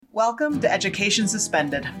Welcome to Education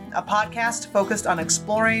Suspended, a podcast focused on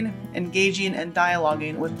exploring, engaging, and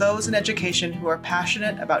dialoguing with those in education who are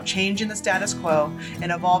passionate about changing the status quo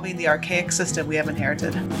and evolving the archaic system we have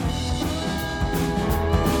inherited.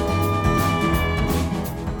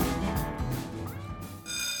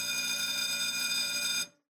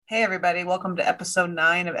 Hey everybody, welcome to episode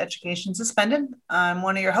 9 of Education Suspended. I'm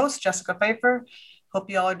one of your hosts, Jessica Pfeiffer. Hope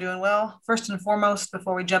you all are doing well. First and foremost,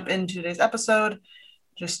 before we jump into today's episode,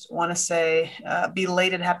 just want to say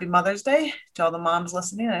belated Happy Mother's Day to all the moms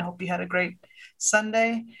listening. I hope you had a great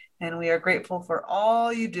Sunday, and we are grateful for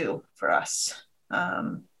all you do for us.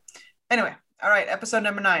 Anyway, all right, episode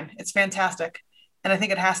number 9. It's fantastic. And I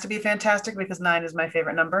think it has to be fantastic because 9 is my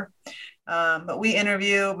favorite number. But we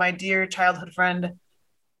interview my dear childhood friend,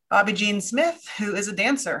 Bobbi Jean Smith, who is a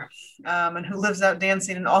dancer and who lives out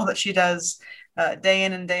dancing in all that she does day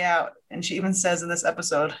in and day out. And she even says in this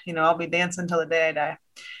episode, I'll be dancing till the day I die.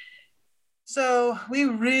 So we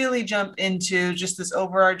really jump into just this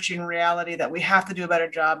overarching reality that we have to do a better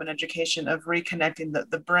job in education of reconnecting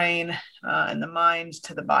the brain and the mind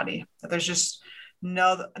to the body. That there's just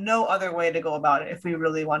no other way to go about it if we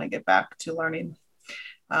really want to get back to learning.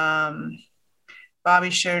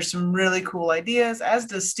 Bobbi shares some really cool ideas, as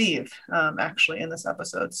does Steve, actually, in this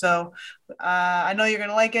episode. So I know you're going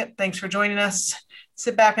to like it. Thanks for joining us.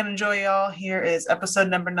 Sit back and enjoy, y'all. Here is episode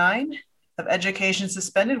number 9 of Education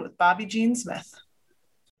Suspended with Bobbi Jean Smith.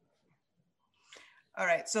 All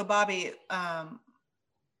right. So, Bobbi,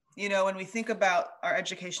 when we think about our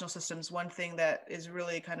educational systems, one thing that is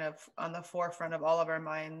really kind of on the forefront of all of our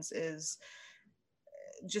minds is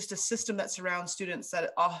just a system that surrounds students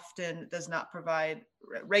that often does not provide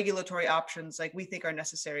regulatory options like we think are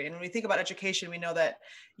necessary. And when we think about education, we know that,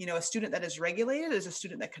 a student that is regulated is a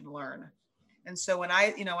student that can learn. And so when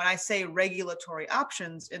I say regulatory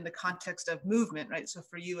options in the context of movement, right? So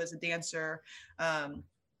for you as a dancer and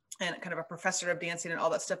kind of a professor of dancing and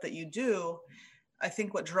all that stuff that you do, I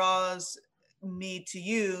think what draws me to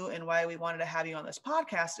you and why we wanted to have you on this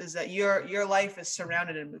podcast is that your life is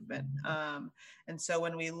surrounded in movement. And so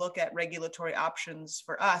when we look at regulatory options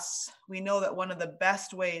for us, we know that one of the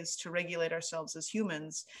best ways to regulate ourselves as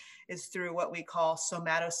humans is through what we call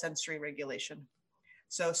somatosensory regulation.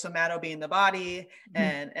 So somato being the body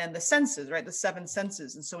and the senses, right? The 7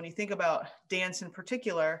 senses. And so when you think about dance in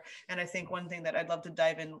particular, and I think one thing that I'd love to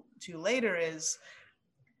dive into later is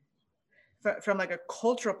from like a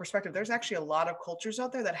cultural perspective, there's actually a lot of cultures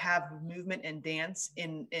out there that have movement and dance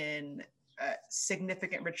in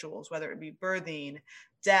significant rituals, whether it be birthing,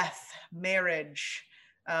 death, marriage,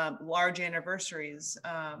 large anniversaries.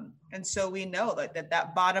 And so we know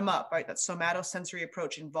that bottom up, right, that somatosensory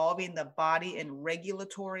approach involving the body in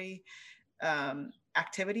regulatory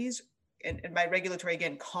activities, and by regulatory,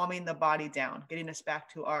 again, calming the body down, getting us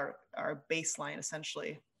back to our baseline,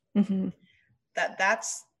 essentially. Mm-hmm.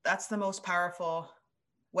 That's the most powerful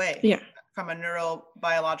way from a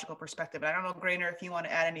neurobiological perspective. And I don't know, Grainer, if you want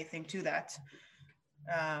to add anything to that.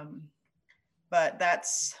 But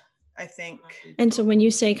that's, I think. And so when you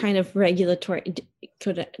say kind of regulatory,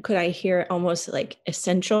 could I hear almost like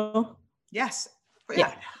essential? Yes.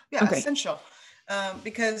 Yeah. Okay. Essential.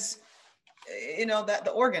 Because, that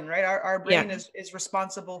the organ, right? Our brain is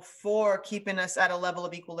responsible for keeping us at a level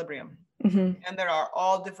of equilibrium. Mm-hmm. And there are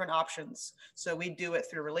all different options. So we do it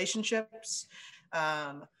through relationships.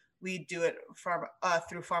 We do it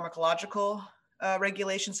through pharmacological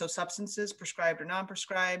regulation. So substances, prescribed or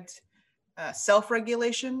non-prescribed.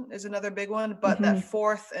 Self-regulation is another big one, but mm-hmm. that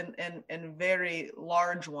fourth and very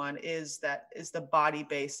large one is the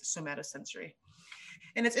body-based somatosensory.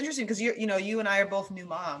 And it's interesting because you and I are both new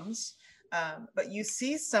moms, but you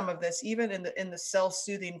see some of this even in the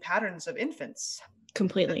self-soothing patterns of infants.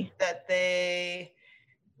 Completely. That they,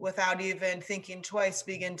 without even thinking twice,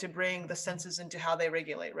 begin to bring the senses into how they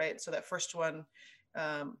regulate, right? So that first one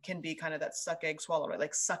can be kind of that suck, egg, swallow, right?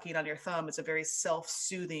 Like sucking on your thumb is a very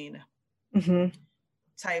self-soothing mm-hmm.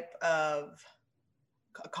 type of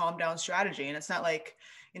calm down strategy. And it's not like,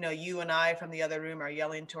 you and I from the other room are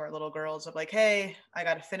yelling to our little girls of like, hey, I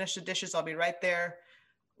got to finish the dishes. I'll be right there.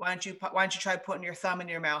 Why don't you try putting your thumb in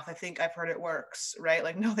your mouth? I think I've heard it works, right?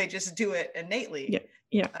 Like, no, they just do it innately.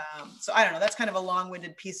 Yeah. So I don't know. That's kind of a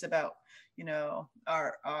long-winded piece about,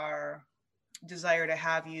 our desire to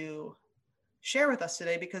have you share with us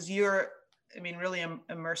today because you're, really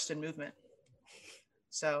immersed in movement.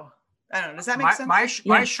 So I don't know. Does that make sense? My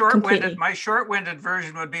short-winded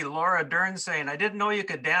version would be Laura Dern saying, "I didn't know you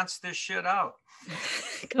could dance this shit out."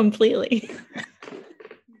 Completely.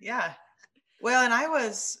 Yeah. Well, and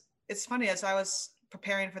it's funny, as I was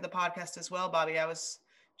preparing for the podcast as well, Bobbi, I was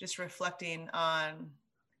just reflecting on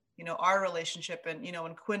our relationship. And,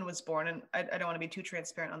 when Quinn was born, and I don't want to be too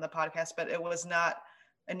transparent on the podcast, but it was not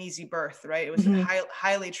an easy birth, right? It was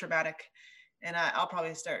highly traumatic. And I'll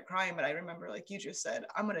probably start crying, but I remember, like you just said,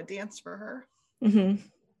 I'm going to dance for her.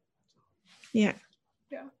 Yeah.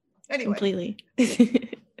 Yeah. Anyway. Completely.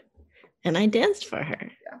 And I danced for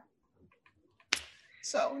her. Yeah.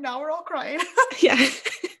 So now we're all crying. Yeah.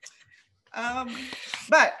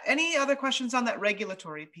 But any other questions on that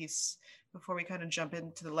regulatory piece before we kind of jump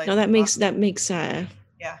into the life? No, that makes I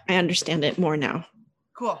understand it more now.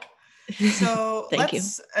 Cool. So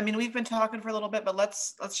we've been talking for a little bit, but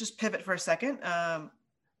let's just pivot for a second.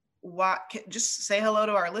 Just say hello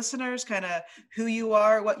to our listeners, kind of who you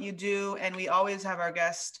are, what you do. And we always have our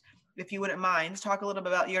guest, if you wouldn't mind, talk a little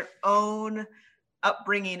bit about your own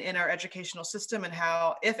upbringing in our educational system and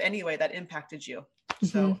how, if any way, that impacted you.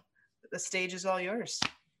 So the stage is all yours.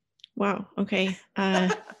 Wow. Okay.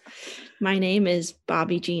 My name is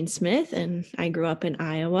Bobby Jean Smith, and I grew up in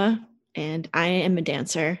Iowa, and I am a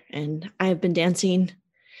dancer, and I have been dancing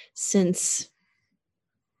since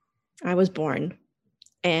I was born,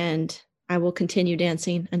 and I will continue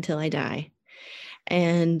dancing until I die.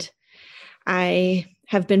 And I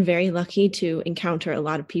have been very lucky to encounter a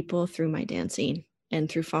lot of people through my dancing and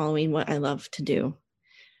through following what I love to do.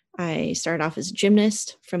 I started off as a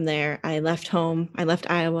gymnast. From there, I left home. I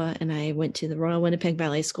left Iowa, and I went to the Royal Winnipeg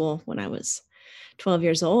Ballet School when I was 12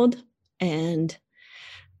 years old. And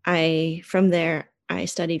from there, I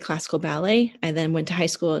studied classical ballet. I then went to high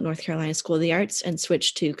school at North Carolina School of the Arts and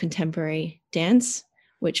switched to contemporary dance,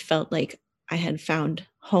 which felt like I had found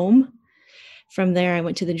home. From there, I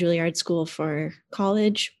went to the Juilliard School for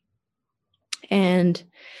college. And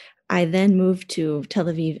I then moved to Tel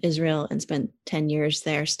Aviv, Israel, and spent 10 years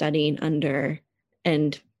there studying under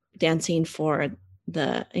and dancing for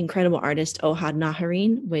the incredible artist Ohad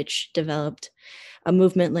Naharin, which developed a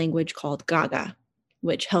movement language called Gaga,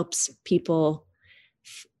 which helps people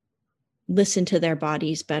listen to their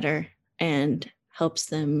bodies better and helps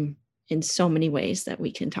them in so many ways that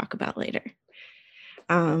we can talk about later.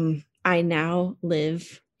 I now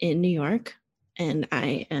live in New York, and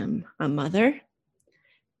I am a mother,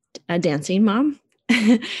 a dancing mom,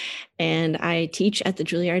 and I teach at the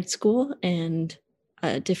Juilliard School and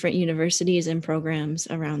different universities and programs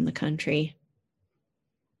around the country.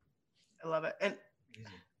 I love it. And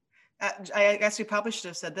I guess we probably should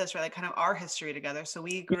have said this, right? Like kind of our history together. So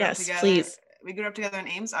we grew up together. Please. We grew up together in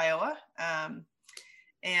Ames, Iowa.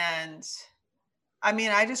 And I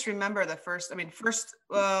mean, I just remember as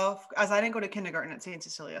I didn't go to kindergarten at St.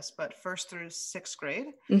 Cecilia's, but first through 6th grade,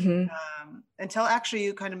 until actually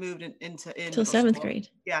you kind of moved into until 7th grade.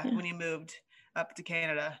 Yeah, when you moved up to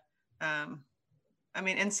Canada. I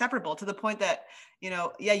mean, inseparable to the point that, you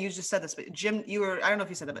just said this, but I don't know if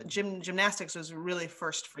you said that, but gymnastics was really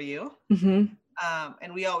first for you.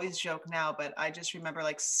 And we always joke now, but I just remember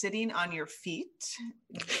like sitting on your feet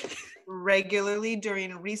regularly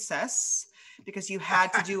during recess, because you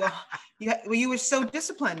had to do you were so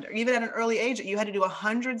disciplined, even at an early age, that you had to do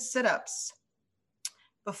 100 sit-ups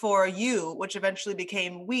before which eventually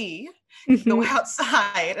became go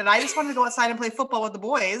outside. And I just wanted to go outside and play football with the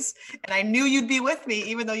boys. And I knew you'd be with me,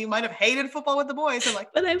 even though you might have hated football with the boys. I'm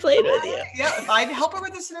like, but I played with you. Yeah, if I'd help her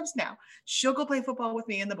with the sit-ups now, she'll go play football with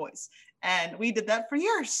me and the boys. And we did that for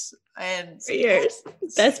years.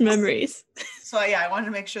 Best memories. So I wanted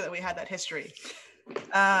to make sure that we had that history.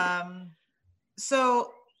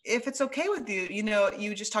 So if it's okay with you,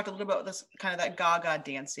 you just talked a little about this kind of that Gaga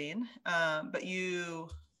dancing, but you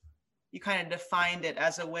kind of defined it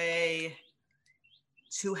as a way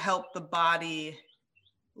to help the body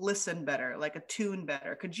listen better, like attune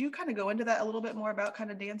better. Could you kind of go into that a little bit more about kind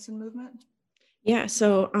of dance and movement? Yeah.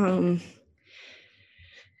 So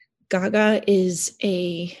Gaga is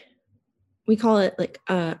we call it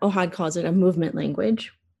Ohad calls it a movement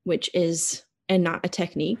language, and not a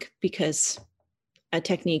technique, because a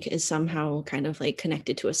technique is somehow kind of like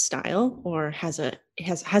connected to a style or has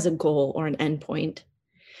a goal or an endpoint.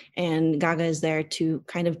 And Gaga is there to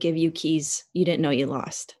kind of give you keys you didn't know you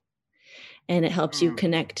lost. And it helps you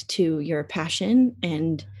connect to your passion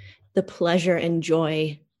and the pleasure and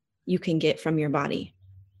joy you can get from your body.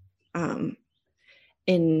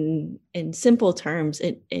 In simple terms,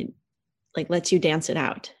 it like lets you dance it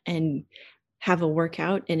out and have a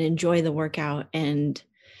workout and enjoy the workout, and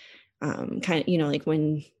kind of, like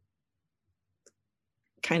when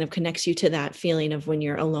kind of connects you to that feeling of when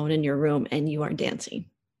you're alone in your room and you are dancing.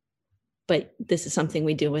 But this is something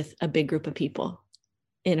we do with a big group of people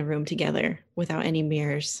in a room together without any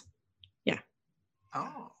mirrors. Yeah.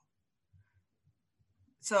 Oh.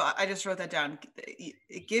 So I just wrote that down.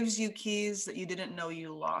 It gives you keys that you didn't know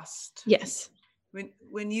you lost. Yes.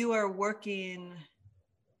 When you are working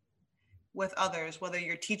with others, whether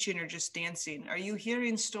you're teaching or just dancing, are you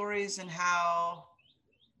hearing stories and how,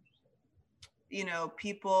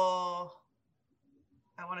 people,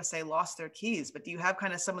 I want to say lost their keys, but do you have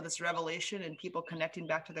kind of some of this revelation and people connecting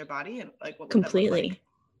back to their body, and like what would Completely. that look like?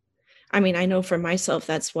 I mean, I know for myself,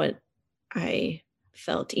 that's what I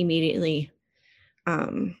felt immediately.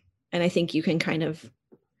 And I think you can kind of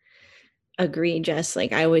agree, Jess.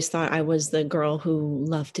 Like, I always thought I was the girl who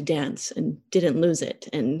loved to dance and didn't lose it,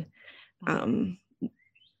 and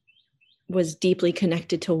was deeply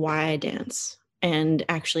connected to why I dance. And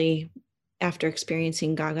actually, after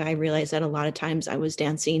experiencing Gaga, I realized that a lot of times I was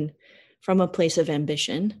dancing from a place of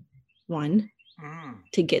ambition,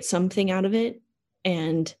 to get something out of it.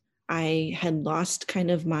 And I had lost kind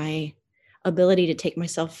of my ability to take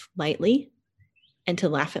myself lightly and to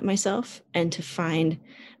laugh at myself and to find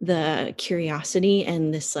the curiosity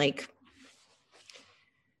and this like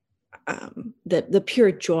the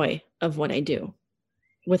pure joy of what I do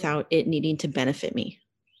without it needing to benefit me.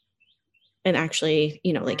 And actually,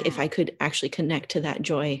 like if I could actually connect to that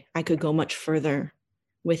joy, I could go much further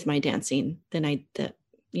with my dancing than I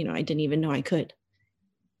didn't even know I could.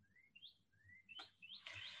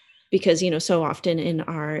 Because, so often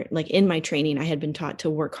in my training, I had been taught to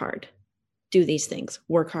work hard, do these things,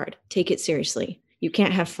 work hard, take it seriously. You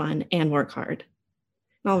can't have fun and work hard.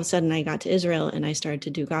 And all of a sudden I got to Israel and I started to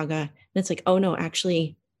do Gaga. And it's like, oh no,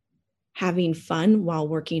 actually having fun while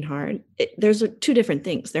working hard, there's two different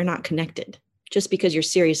things. They're not connected. Just because you're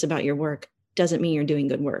serious about your work doesn't mean you're doing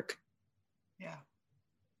good work. Yeah.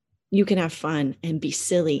 You can have fun and be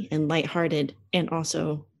silly and lighthearted and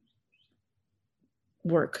also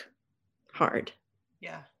work hard.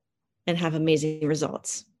 Yeah. And have amazing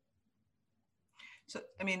results. So,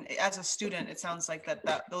 I mean, as a student, it sounds like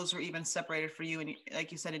that those were even separated for you, and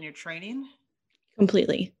like you said, in your training.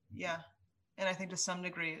 Completely. Yeah. And I think to some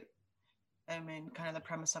degree, I mean, kind of the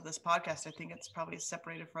premise of this podcast, I think it's probably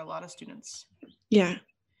separated for a lot of students. Yeah.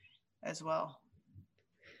 As well.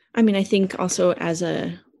 I mean, I think also as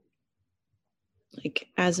a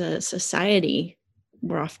society,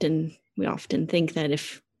 we often think that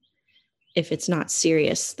if it's not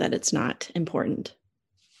serious, that it's not important.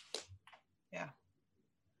 Yeah.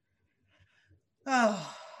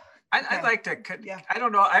 Oh, I'd like to, I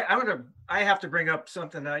don't know. I have to bring up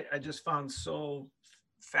something I just found so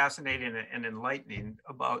fascinating and enlightening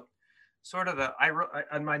about sort of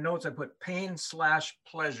on my notes, I put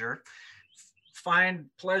pain/pleasure. Find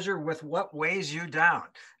pleasure with what weighs you down.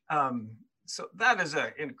 So that is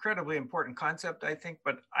an incredibly important concept, I think,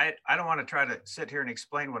 but I don't want to try to sit here and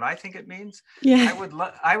explain what I think it means. Yeah.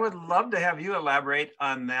 I would love to have you elaborate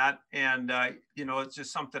on that. And, it's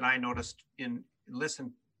just something I noticed in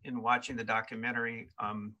watching the documentary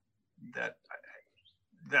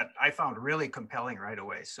that I found really compelling right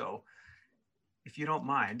away. So if you don't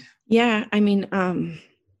mind. Yeah. I mean,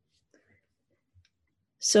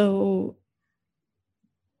 so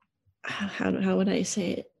how would I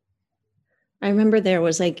say it? I remember there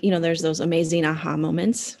was there's those amazing aha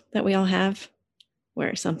moments that we all have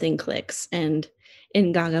where something clicks. And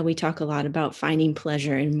in Gaga, we talk a lot about finding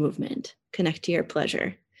pleasure in movement, connect to your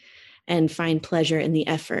pleasure and find pleasure in the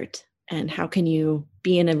effort. And how can you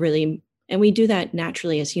be in and we do that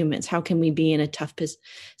naturally as humans. How can we be in a tough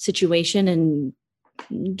situation and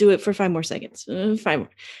do it for 5 more seconds? 5 more.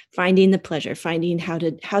 Finding the pleasure, finding how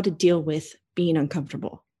to deal with being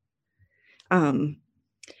uncomfortable.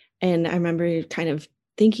 And I remember kind of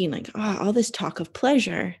thinking like, all this talk of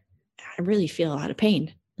pleasure, I really feel a lot of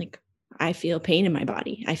pain. Like I feel pain in my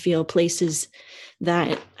body. I feel places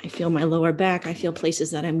that I feel my lower back. I feel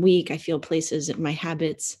places that I'm weak. I feel places in my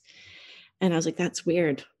habits. And I was like, that's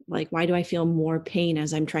weird. Like, why do I feel more pain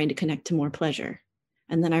as I'm trying to connect to more pleasure?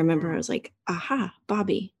 And then I remember I was like, aha,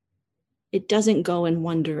 Bobby, it doesn't go in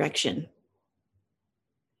one direction.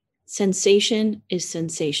 Sensation is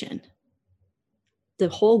sensation. The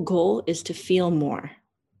whole goal is to feel more.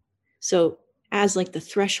 So as like the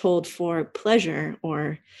threshold for pleasure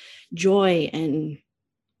or joy and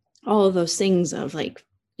all of those things of like,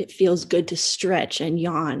 it feels good to stretch and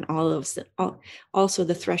yawn, also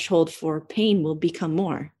the threshold for pain will become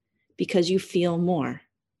more because you feel more.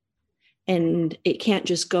 And it can't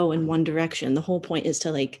just go in one direction. The whole point is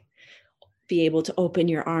to like be able to open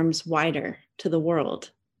your arms wider to the world.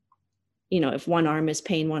 If one arm is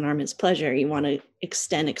pain, one arm is pleasure, you want to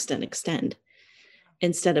extend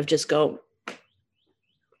instead of just go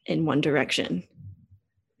in one direction.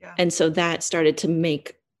 Yeah. And so that I started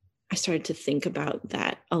to think about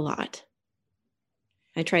that a lot.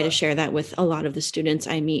 I try to share that with a lot of the students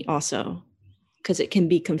I meet also, because it can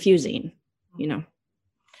be confusing, you know.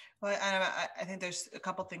 Well, I think there's a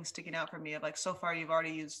couple things sticking out for me of like, so far you've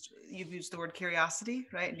used the word curiosity,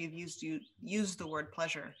 right? And you've used the word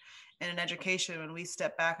pleasure. And in education, when we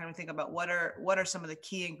step back and we think about what are some of the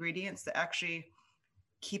key ingredients that actually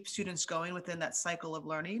keep students going within that cycle of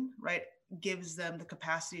learning, right? Gives them the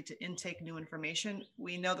capacity to intake new information.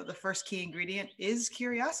 We know that the first key ingredient is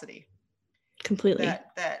curiosity. Completely.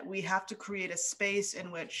 That we have to create a space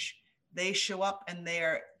in which they show up and they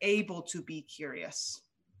are able to be curious.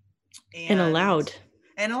 And allowed.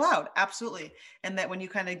 Absolutely. And that when you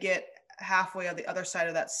kind of get halfway on the other side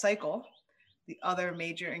of that cycle, the other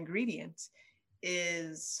major ingredient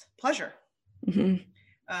is pleasure. Mm-hmm.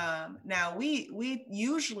 Now we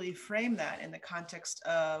usually frame that in the context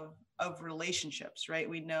of relationships, right?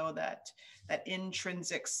 We know that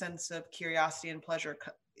intrinsic sense of curiosity and pleasure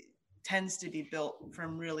tends to be built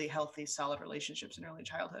from really healthy, solid relationships in early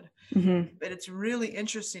childhood. Mm-hmm. But it's really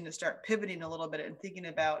interesting to start pivoting a little bit and thinking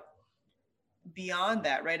about beyond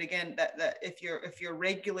that, right? Again, that if you're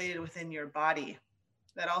regulated within your body,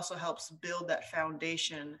 that also helps build that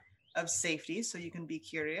foundation of safety, so you can be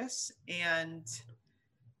curious and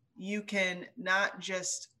you can not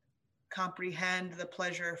just comprehend the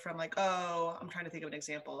pleasure from like, oh, I'm trying to think of an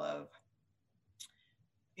example of,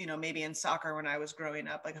 maybe in soccer when I was growing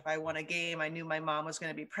up, like if I won a game, I knew my mom was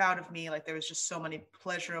going to be proud of me. Like there was just so many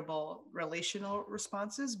pleasurable relational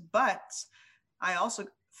responses, but I also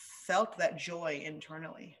felt that joy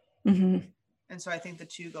internally. Mm-hmm. And so I think the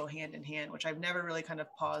two go hand in hand, which I've never really kind of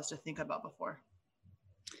paused to think about before.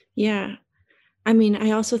 Yeah. I mean,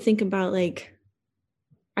 I also think about like,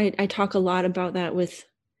 I talk a lot about that with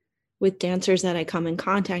dancers that I come in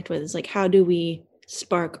contact with. Is like, how do we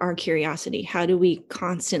spark our curiosity? How do we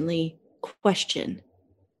constantly question?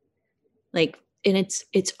 Like, and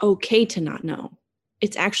it's okay to not know.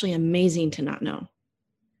 It's actually amazing to not know.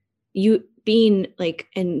 You being like,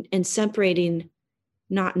 and separating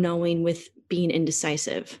not knowing with being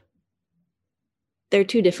indecisive. They're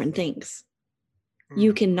two different things.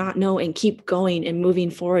 You can not know and keep going and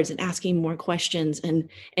moving forwards and asking more questions and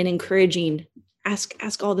encouraging,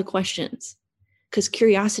 ask all the questions, because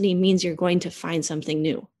curiosity means you're going to find something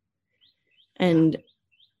new. And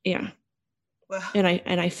yeah. Well, and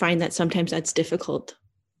I find that sometimes that's difficult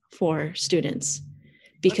for students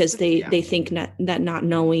because they think that not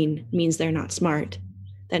knowing means they're not smart,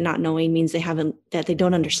 that not knowing means that they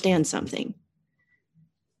don't understand something.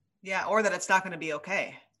 Yeah. Or that it's not going to be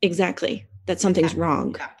okay. Exactly. That something's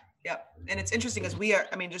wrong. Yeah. Yep. And it's interesting because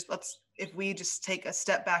if we just take a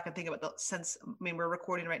step back and think about the sense, we're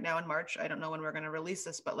recording right now in March. I don't know when we're going to release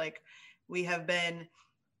this, but like we have been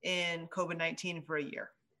in COVID-19 for a year.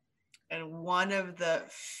 And one of the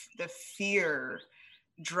fear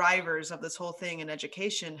drivers of this whole thing in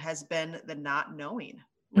education has been the not knowing,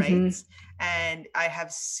 right? Mm-hmm. And I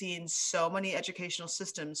have seen so many educational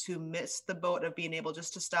systems who miss the boat of being able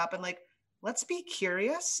just to stop and like, let's be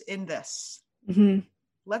curious in this. Mm-hmm.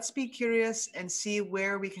 Let's be curious and see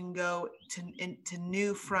where we can go into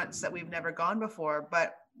new fronts that we've never gone before,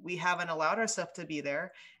 but we haven't allowed ourselves to be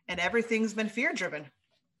there. And everything's been fear driven,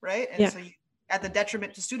 right? And so at the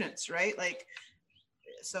detriment to students, right? Like,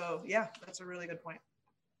 so yeah, that's a really good point.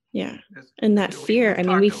 Yeah. And that fear, I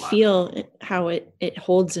mean, we feel how it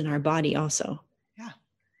holds in our body also. Yeah.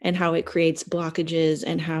 And how it creates blockages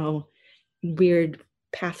and how weird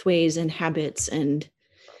pathways and habits and,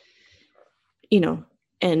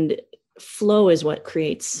 and flow is what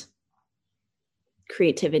creates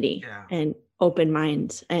creativity and open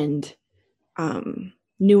minds and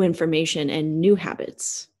new information and new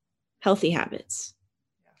habits, healthy habits.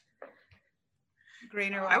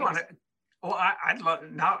 Grainer, I want to. Well, I'd love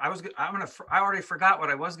now. I already forgot what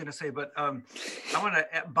I was going to say, but I want to.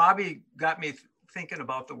 Bobby got me thinking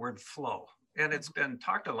about the word flow, and it's been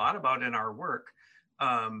talked a lot about in our work.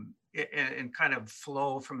 And kind of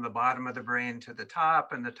flow from the bottom of the brain to the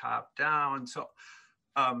top and the top down. So,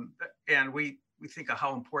 and we think of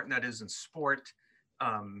how important that is in sport.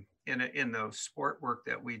 In the sport work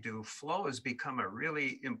that we do, flow has become a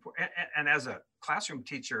really important, and as a classroom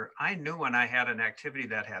teacher, I knew when I had an activity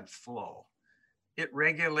that had flow. It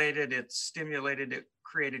regulated, it stimulated, it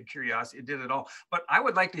created curiosity, it did it all. But I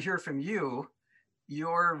would like to hear from you,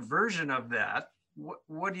 your version of that.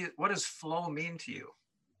 What does flow mean to you?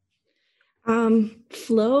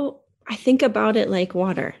 Flow, I think about it like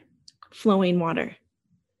water, flowing water,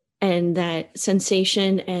 and that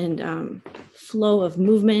sensation and flow of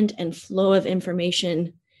movement and flow of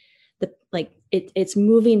information. It's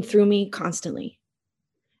moving through me constantly.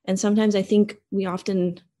 And sometimes I think we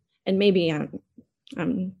often, and maybe I'm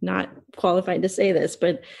I'm not qualified to say this,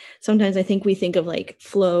 but sometimes I think we think of like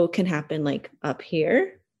flow can happen like up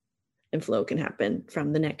here, and flow can happen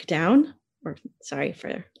from the neck down, or sorry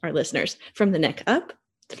for our listeners, from the neck up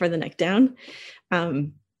for the neck down.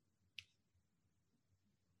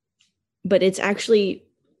 But it's actually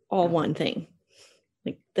all one thing.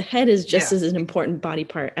 Like the head is just as an important body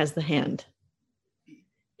part as the hand.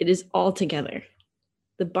 It is all together.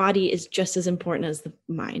 The body is just as important as the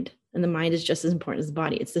mind, and the mind is just as important as the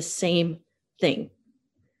body. It's the same thing.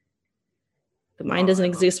 The mind doesn't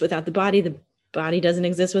exist without the body doesn't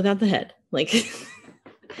exist without the head. Like,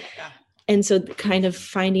 and so kind of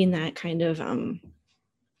finding that kind of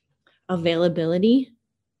availability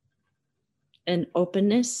and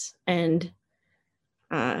openness, and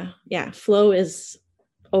flow is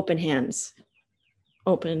open hands,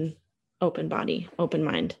 open body, open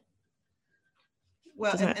mind.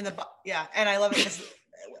 Well, and I love it because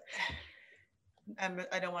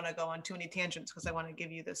I don't want to go on too many tangents because I want to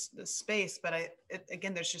give you this space, but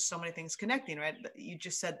again, there's just so many things connecting, right? You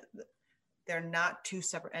just said they're not two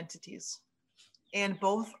separate entities, and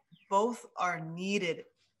both are needed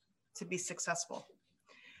to be successful.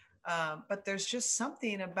 But there's just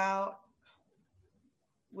something about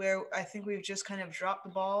where I think we've just kind of dropped the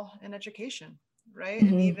ball in education, right?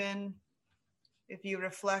 Mm-hmm. And even if you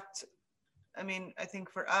reflect, I mean, I think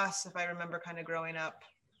for us, if I remember kind of growing up,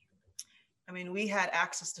 I mean, we had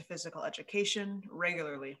access to physical education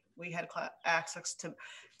regularly. We had access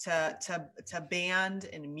to band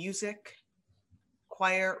and music,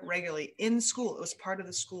 choir regularly in school. It was part of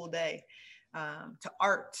the school day, to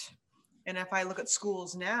art. And if I look at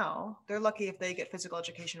schools now, they're lucky if they get physical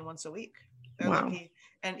education once a week. They're lucky.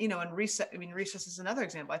 And, and recess, recess is another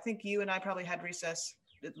example. I think you and I probably had recess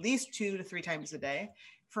at least 2 to 3 times a day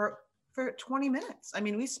for 20 minutes. I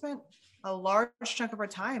mean, we spent a large chunk of our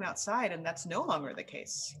time outside, and that's no longer the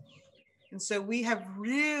case. And so we have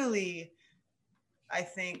really, I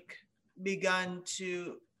think, begun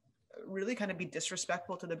to really kind of be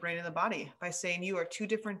disrespectful to the brain and the body by saying you are 2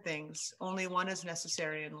 different things. Only one is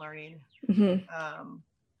necessary in learning. Mm-hmm.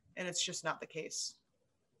 And it's just not the case.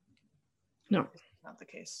 No, it's not the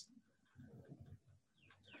case.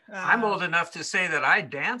 I'm old enough to say that I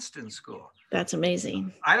danced in school. That's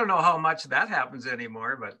amazing. I don't know how much that happens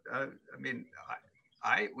anymore, but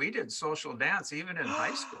we did social dance even in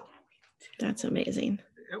high school. That's amazing.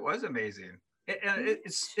 It was amazing.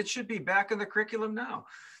 It should be back in the curriculum now.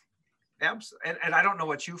 And I don't know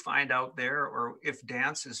what you find out there, or if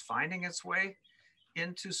dance is finding its way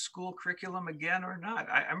into school curriculum again or not.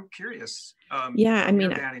 I'm curious. Your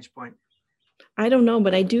vantage point. I don't know,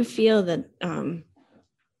 but I do feel that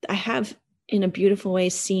I have, in a beautiful way,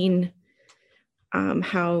 seen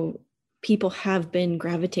how people have been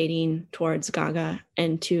gravitating towards Gaga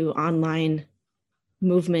and to online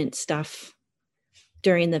movement stuff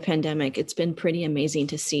during the pandemic. It's been pretty amazing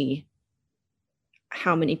to see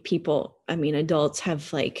how many people, adults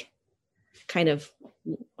have like kind of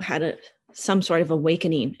had some sort of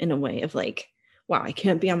awakening in a way of like, wow, I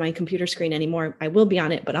can't be on my computer screen anymore. I will be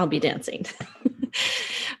on it, but I'll be dancing.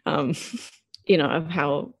 Of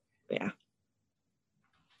how, yeah.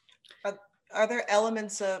 Are there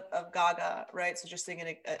elements of Gaga, right? So just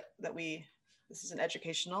thinking that this is an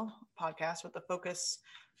educational podcast with the focus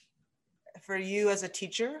for you as a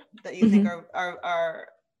teacher that you think are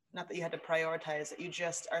not that you had to prioritize, that you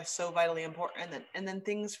just are so vitally important, and then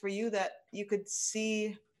things for you that you could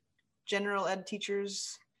see general ed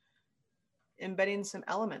teachers embedding some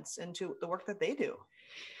elements into the work that they do.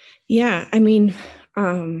 Yeah,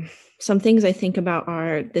 some things I think about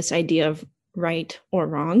are this idea of right or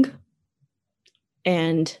wrong,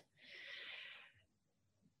 and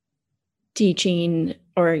teaching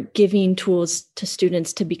or giving tools to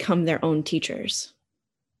students to become their own teachers.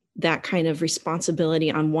 That kind of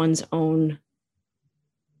responsibility on one's own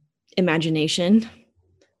imagination,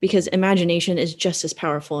 because imagination is just as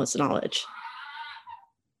powerful as knowledge.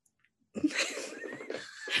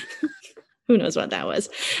 Who knows what that was?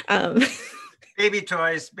 Baby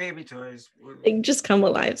toys. They just come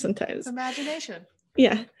alive sometimes. Imagination.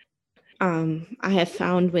 Yeah. I have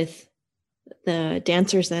found with the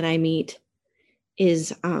dancers that I meet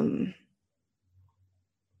is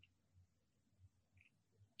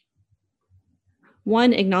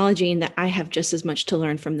one, acknowledging that I have just as much to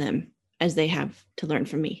learn from them as they have to learn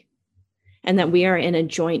from me, and that we are in a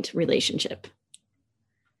joint relationship.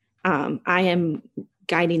 I am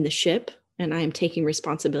guiding the ship, and I am taking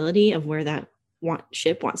responsibility of where that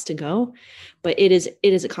ship wants to go, but it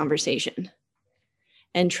is a conversation,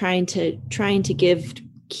 and trying to give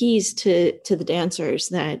keys to the dancers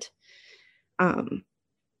that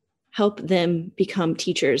help them become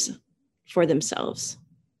teachers for themselves.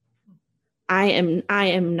 I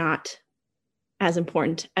am not as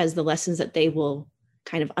important as the lessons that they will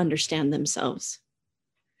kind of understand themselves.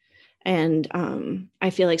 And I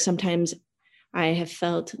feel like sometimes I have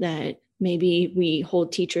felt that maybe we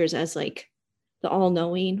hold teachers as like the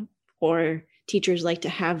all-knowing, or teachers like to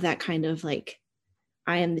have that kind of like,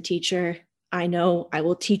 I am the teacher, I know, I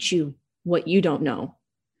will teach you what you don't know.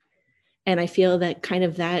 And I feel that kind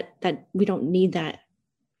of that we don't need that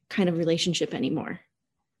kind of relationship anymore.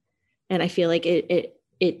 And I feel like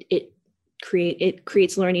it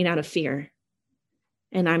creates learning out of fear.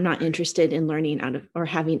 And I'm not interested in learning out of, or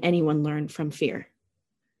having anyone learn from fear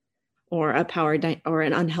or or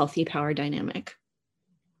an unhealthy power dynamic.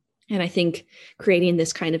 And I think creating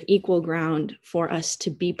this kind of equal ground for us to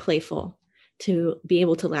be playful, to be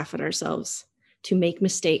able to laugh at ourselves, to make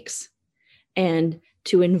mistakes, and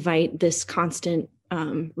to invite this constant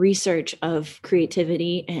research of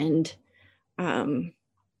creativity and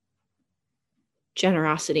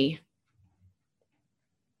generosity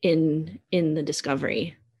in the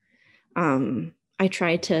discovery. I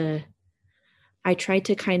try to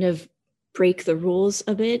kind of break the rules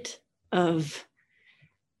a bit of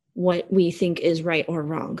what we think is right or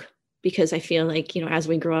wrong, because I feel like, you know, as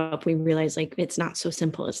we grow up, we realize like it's not so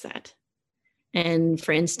simple as that. And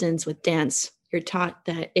for instance, with dance, you're taught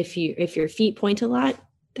that if your feet point a lot,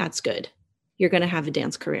 that's good. You're going to have a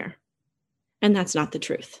dance career. And that's not the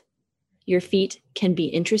truth. Your feet can be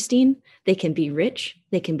interesting. They can be rich.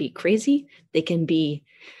 They can be crazy. They can be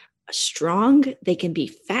strong. They can be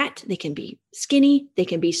fat. They can be skinny. They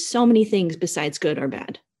can be so many things besides good or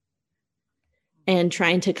bad. And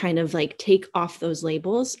trying to kind of like take off those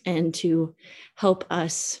labels and to help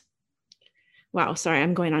us. Wow, sorry,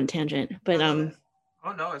 I'm going on a tangent, but oh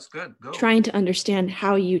no, it's good. Go. Trying to understand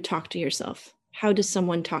how you talk to yourself. How does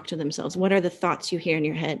someone talk to themselves? What are the thoughts you hear in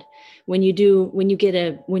your head? When you get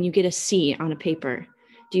a C on a paper,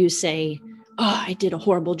 do you say, "Oh, I did a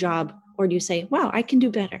horrible job," or do you say, "Wow, I can do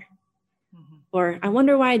better"? Mm-hmm. Or "I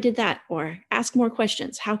wonder why I did that," or ask more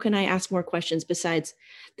questions. How can I ask more questions besides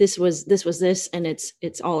this was this and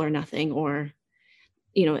it's all or nothing, or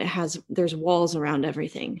you know, there's walls around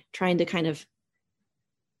everything. Trying to kind of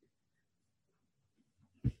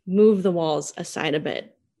move the walls aside a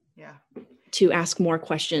bit. Yeah. To ask more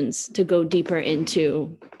questions, to go deeper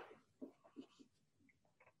into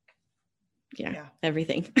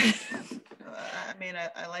everything. I mean,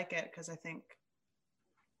 I like it because I think,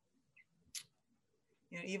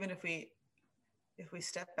 you know, even if we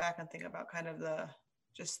step back and think about kind of the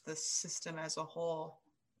system as a whole,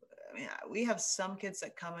 I mean, we have some kids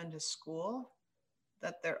that come into school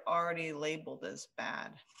that they're already labeled as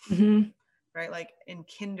bad. Mm-hmm. Right? Like in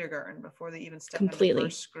kindergarten, before they even step into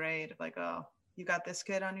first grade, like, oh, you got this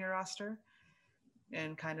kid on your roster,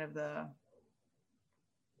 and kind of the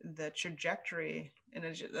trajectory. And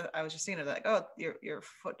I was just thinking of like, oh, your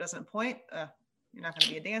foot doesn't point, you're not going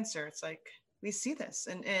to be a dancer. It's like, we see this.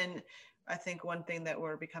 And I think one thing that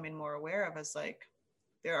we're becoming more aware of is like,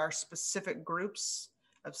 there are specific groups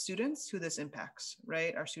of students who this impacts,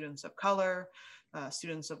 right? Our students of color,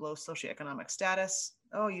 students of low socioeconomic status.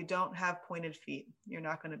 Oh, you don't have pointed feet, you're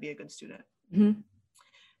not going to be a good student. Mm-hmm.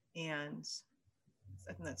 And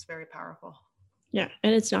I think that's very powerful. Yeah.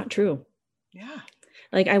 And it's not true. Yeah.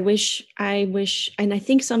 Like I wish, and I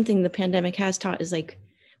think something the pandemic has taught is like,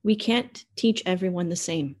 we can't teach everyone the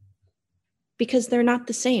same because they're not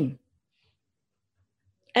the same.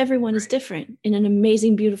 Everyone is different in an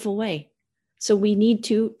amazing, beautiful way. So we need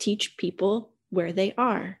to teach people where they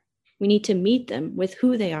are. We need to meet them with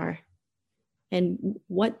who they are and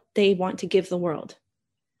what they want to give the world.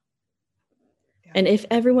 Yeah. And if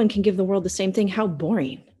everyone can give the world the same thing, how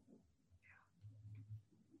boring.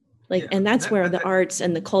 Like, and that's where the arts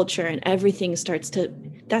and the culture and everything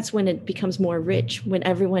that's when it becomes more rich, when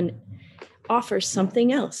everyone offers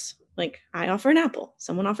something else. Like I offer an apple,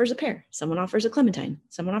 someone offers a pear, someone offers a clementine,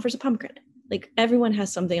 someone offers a pomegranate. Like everyone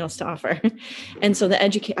has something else to offer. And so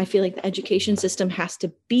I feel like the education system has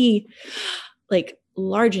to be like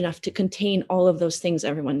large enough to contain all of those things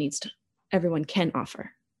everyone can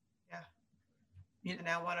offer. Yeah. And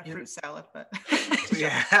now I want a fruit salad, but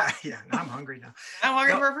yeah, now I'm hungry now. I'm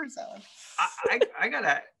hungry for a fruit salad.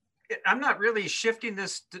 I'm not really shifting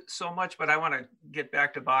this so much, but I want to get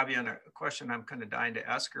back to Bobby on a question I'm kind of dying to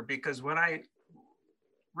ask her, because when I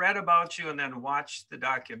read about you and then watched the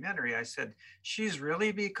documentary, I said, she's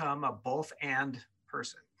really become a both and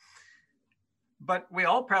person. But we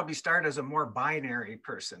all probably start as a more binary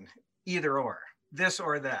person, either or, this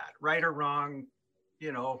or that, right or wrong,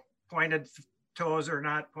 you know, pointed toes or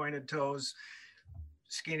not pointed toes.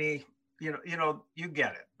 skinny, you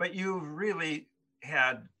get it, but you really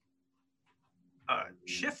had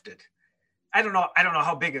shifted. I don't know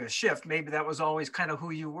how big of a shift. Maybe that was always kind of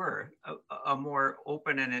who you were, a more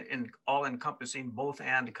open and all-encompassing both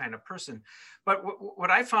and kind of person. But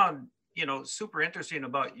what I found, super interesting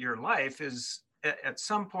about your life is at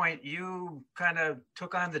some point you kind of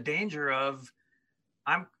took on the danger of,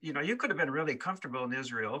 you could have been really comfortable in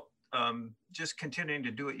Israel, just continuing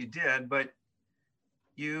to do what you did, but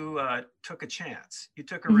you took a chance, you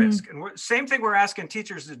took a risk. And same thing we're asking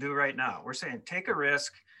teachers to do right now. We're saying, take a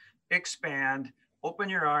risk, expand, open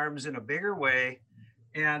your arms in a bigger way.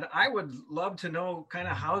 And I would love to know kind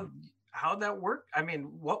of how that worked. I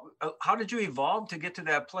mean, how did you evolve to get to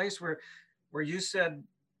that place where you said,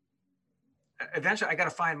 eventually I got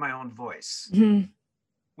to find my own voice,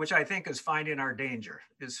 which I think is finding our danger,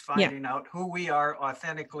 is finding out who we are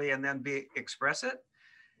authentically and then express it.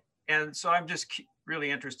 And so I'm just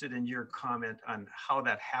really interested in your comment on how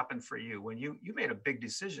that happened for you when you made a big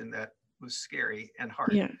decision that was scary and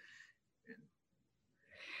hard. Yeah.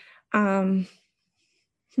 I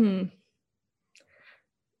mean,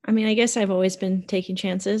 I guess I've always been taking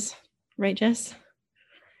chances, right, Jess?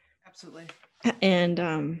 Absolutely. And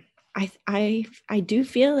I do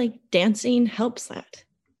feel like dancing helps that.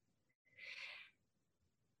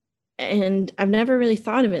 And I've never really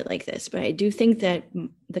thought of it like this, but I do think that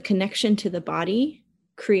the connection to the body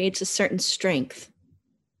creates a certain strength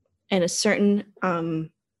and a certain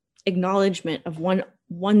acknowledgement of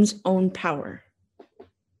one's own power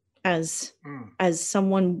as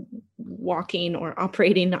someone walking or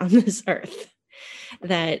operating on this earth.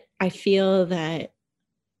 That I feel that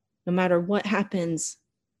no matter what happens,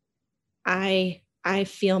 I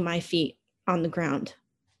feel my feet on the ground.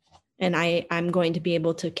 And I'm going to be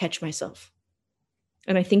able to catch myself.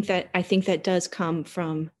 And I think that does come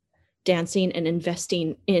from dancing and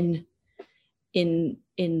investing in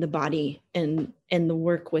the body and the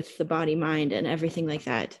work with the body, mind, and everything like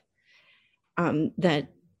that. That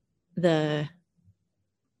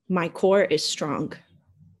my core is strong.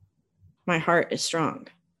 My heart is strong.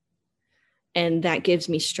 And that gives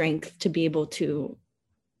me strength to be able to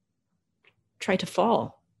try to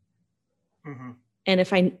fall.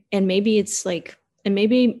 And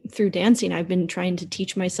maybe through dancing, I've been trying to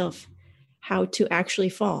teach myself how to actually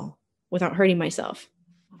fall without hurting myself,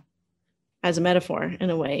 as a metaphor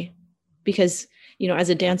in a way, because, as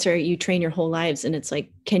a dancer, you train your whole lives, and it's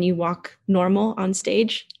like, can you walk normal on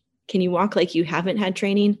stage? Can you walk like you haven't had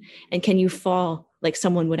training? And can you fall like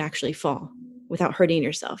someone would actually fall without hurting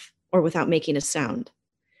yourself or without making a sound?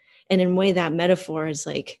 And in a way, that metaphor is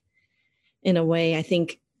like, in a way, I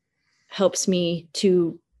think helps me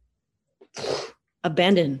to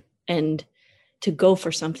abandon and to go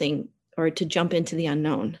for something or to jump into the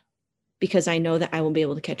unknown, because I know that I will be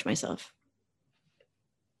able to catch myself.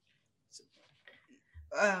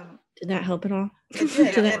 Did that help at all?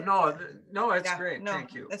 It did. No, it's great. No,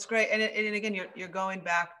 thank you. That's great. And again, you're going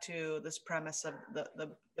back to this premise of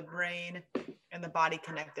the brain and the body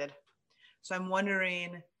connected. So I'm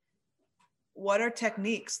wondering, what are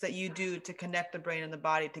techniques that you do to connect the brain and the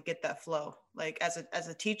body to get that flow? Like as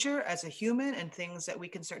a teacher, as a human, and things that we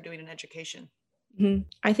can start doing in education.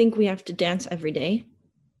 I think we have to dance every day.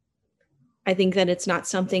 I think that it's not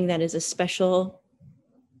something that is a special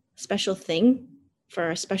thing for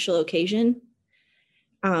a special occasion.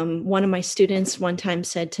 One of my students one time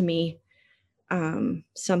said to me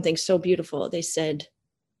something so beautiful. They said,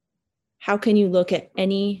 how can you look at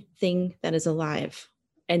anything that is alive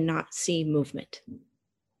and not see movement?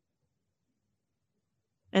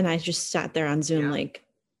 And I just sat there on Zoom like,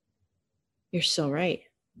 you're so right.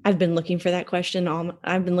 I've been looking for that question.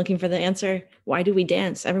 I've been looking for the answer. Why do we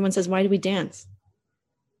dance? Everyone says, why do we dance?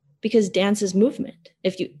 Because dance is movement.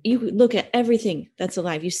 If you look at everything that's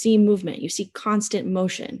alive, you see movement, you see constant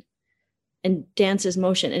motion, and dance is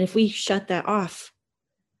motion. And if we shut that off,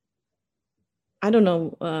 I don't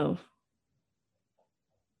know,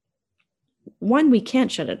 one, we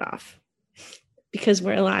can't shut it off because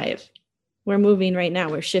we're alive. We're moving right now.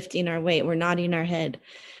 We're shifting our weight. We're nodding our head.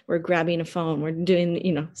 We're grabbing a phone. We're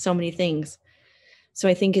doing, so many things. So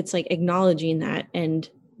I think it's like acknowledging that and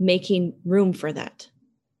making room for that.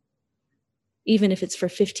 Even if it's for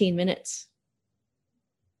 15 minutes.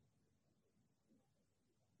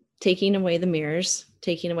 Taking away the mirrors,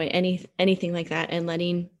 taking away anything like that, and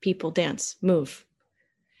letting people dance, move.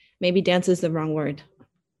 Maybe dance is the wrong word,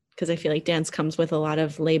 because I feel like dance comes with a lot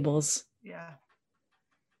of labels. Yeah.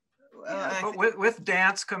 But with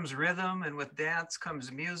dance comes rhythm, and with dance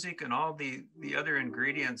comes music and all the other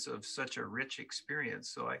ingredients of such a rich experience.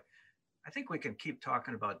 So I think we can keep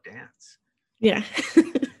talking about dance. Yeah.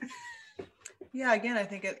 Yeah, again, I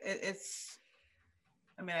think it's,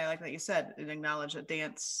 I mean, I like that you said and acknowledge that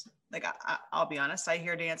dance, like, I'll be honest, I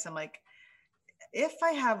hear dance, I'm like, if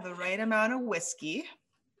I have the right amount of whiskey,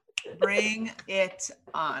 bring it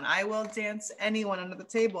on. I will dance anyone under the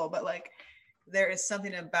table, but like, there is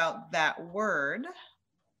something about that word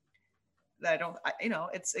that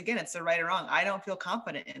it's, again, it's the right or wrong. I don't feel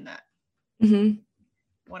confident in that. Mm-hmm.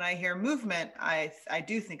 When I hear movement, I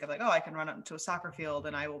do think of like, oh, I can run out into a soccer field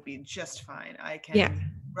and I will be just fine. I can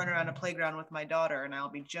run around a playground with my daughter and I'll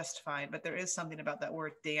be just fine. But there is something about that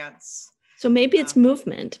word dance. So maybe it's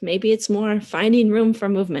movement. Maybe it's more finding room for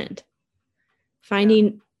movement.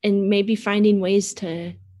 And maybe finding ways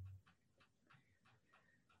to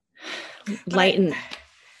lighten.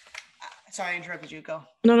 Sorry, I interrupted you. Go.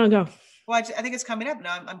 No, go. Well, I think it's coming up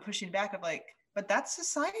now. I'm pushing back of like, but that's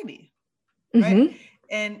society, mm-hmm. right?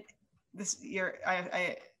 And this,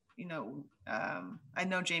 I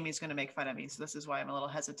know Jamie's going to make fun of me, so this is why I'm a little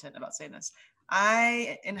hesitant about saying this.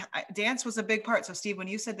 Dance was a big part. So Steve, when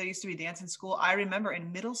you said there used to be dance in school, I remember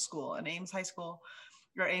in middle school, in Ames High School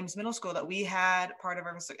or Ames Middle School, that we had part of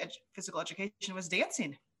our physical education was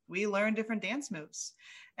dancing. We learned different dance moves.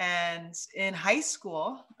 And in high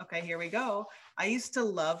school, okay, here we go. I used to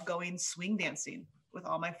love going swing dancing with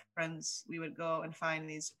all my friends. We would go and find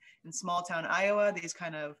these in small town Iowa, these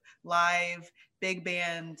kind of live big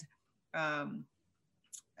band, I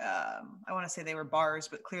want to say they were bars,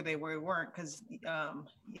 but clearly we weren't, because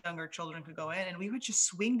younger children could go in and we would just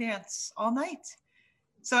swing dance all night.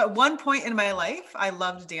 So at one point in my life, I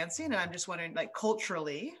loved dancing, and I'm just wondering, like,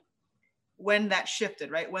 culturally, when that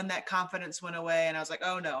shifted, right? When that confidence went away and I was like,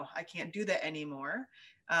 oh no, I can't do that anymore.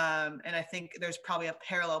 And I think there's probably a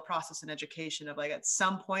parallel process in education of like, at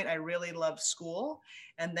some point I really loved school.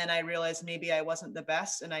 And then I realized maybe I wasn't the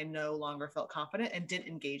best and I no longer felt confident and didn't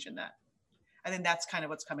engage in that. I think that's kind of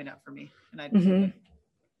what's coming up for me. And I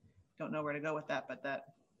don't know where to go with that, but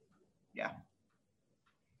yeah.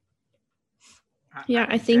 Yeah,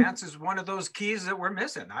 I think dance is one of those keys that we're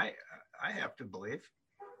missing. I have to believe.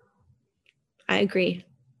 I agree.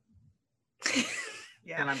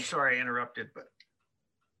 Yeah. And I'm sorry I interrupted, but.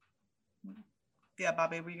 Yeah,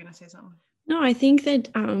 Bobby, were you going to say something? No, I think that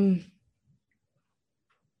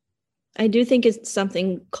I do think it's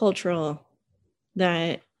something cultural,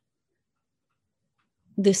 that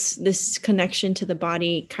this connection to the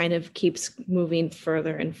body kind of keeps moving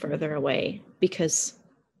further and further away, because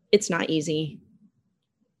it's not easy.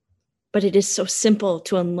 But it is so simple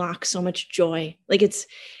to unlock so much joy. Like it's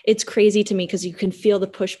crazy to me, because you can feel the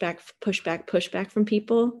pushback from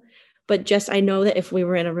people. But just, I know that if we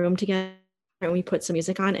were in a room together and we put some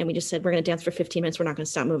music on and we just said, we're going to dance for 15 minutes, we're not going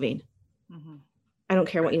to stop moving. Mm-hmm. I don't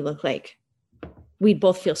care what you look like. We'd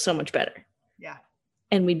both feel so much better. Yeah.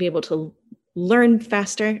 And we'd be able to learn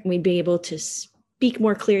faster, and we'd be able to speak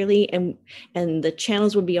more clearly, and the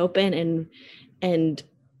channels would be open, and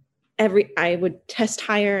I would test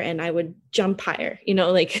higher and I would jump higher,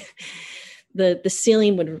 like the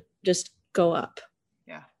ceiling would just go up.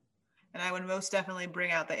 Yeah. And I would most definitely bring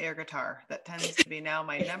out the air guitar. That tends to be now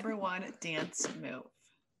my number one dance move.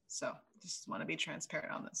 So just want to be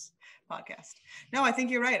transparent on this podcast. No, I think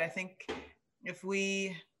you're right. I think if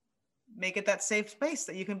we make it that safe space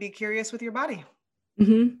that you can be curious with your body,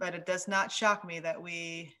 but it does not shock me that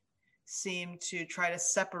we seem to try to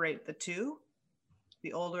separate the two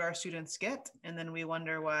the older our students get, and then we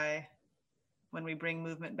wonder why when we bring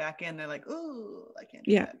movement back in, they're like, oh, I can't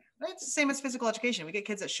do that. Right? It's the same as physical education. We get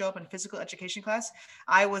kids that show up in physical education class.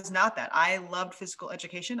 I was not that. I loved physical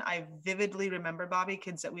education. I vividly remember, Bobby,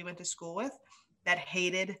 kids that we went to school with that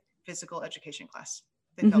hated physical education class.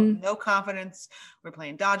 They felt no confidence. We're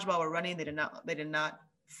playing dodgeball, we're running. They did not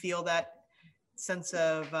feel that sense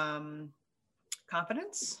of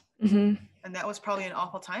confidence. And that was probably an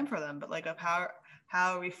awful time for them. But like, of how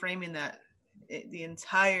are we framing that, the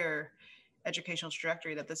entire educational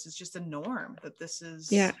trajectory, that this is just a norm, that this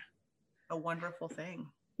is a wonderful thing.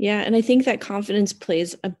 Yeah. And I think that confidence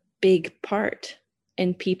plays a big part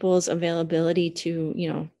in people's availability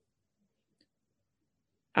to,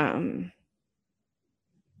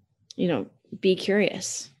 be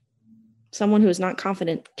curious. Someone who is not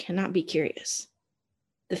confident cannot be curious.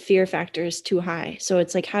 The fear factor is too high. So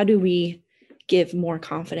it's like, how do we give more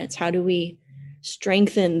confidence? How do we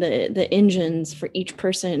strengthen the engines for each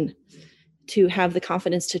person to have the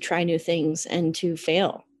confidence to try new things and to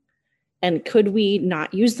fail? And could we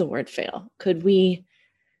not use the word fail? Could we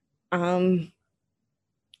try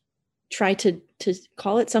to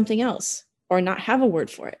call it something else, or not have a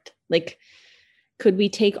word for it? Like, could we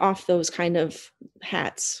take off those kind of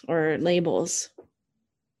hats or labels?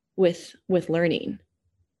 with learning.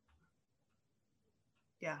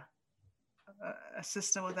 Yeah. A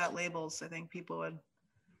system without labels, I think people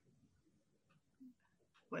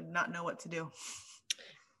would not know what to do.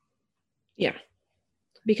 Yeah,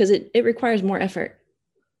 because it requires more effort.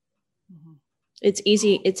 Mm-hmm. It's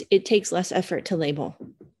easy. It takes less effort to label.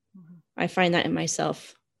 Mm-hmm. I find that in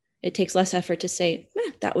myself. It takes less effort to say,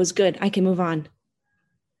 that was good, I can move on.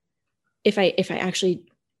 If I actually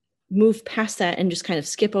move past that and just kind of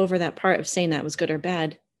skip over that part of saying that was good or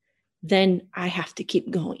bad, then I have to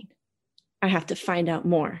keep going. I have to find out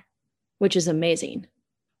more, which is amazing.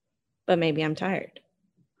 But maybe I'm tired.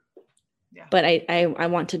 Yeah. But I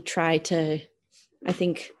want to try to, I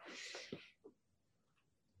think,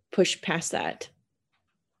 push past that.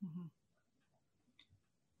 Mm-hmm.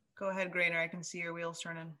 Go ahead, Grainer. I can see your wheels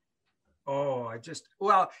turning. Oh,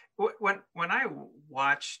 when I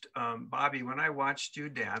watched Bobby, when I watched you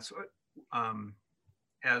dance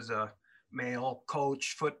as a male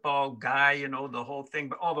coach, football guy, you know, the whole thing.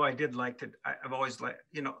 But although I did like to, I've always liked,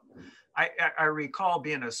 you know, I recall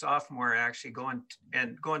being a sophomore, actually going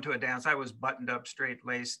to a dance. I was buttoned up, straight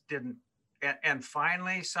laced, and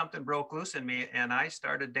finally something broke loose in me, and I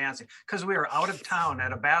started dancing because we were out of town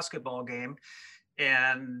at a basketball game,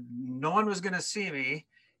 and no one was going to see me.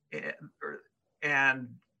 And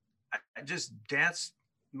I just danced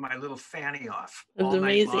my little fanny off all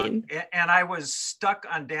night long, and I was stuck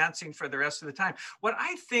on dancing for the rest of the time. What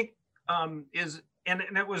I think is, and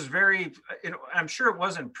it was very, you know, I'm sure it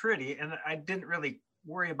wasn't pretty, and I didn't really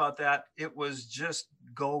worry about that. It was just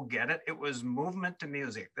go get it. It was movement to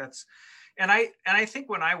music. And I think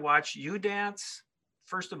when I watch you dance,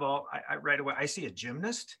 first of all, I right away I see a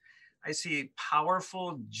gymnast. I see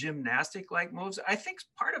powerful gymnastic-like moves. I think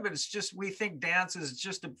part of it is just, we think dance is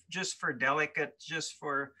just for delicate, just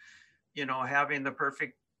for, you know, having the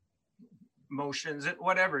perfect motions,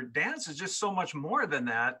 whatever. Dance is just so much more than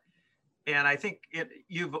that. And I think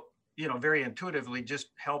you've, you know, very intuitively just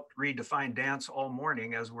helped redefine dance all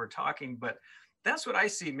morning as we're talking. But that's what I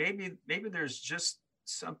see. Maybe there's just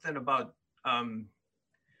something about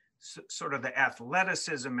sort of the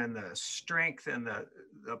athleticism and the strength and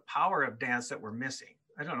the power of dance that we're missing.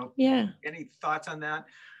 I don't know. Yeah. Any thoughts on that?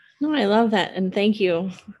 No, I love that. And thank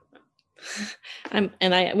you. And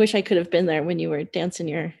I wish I could have been there when you were dancing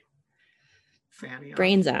your fanny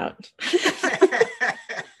brains out.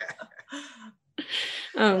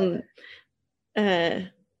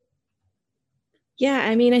 Yeah,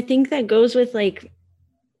 I mean, I think that goes with like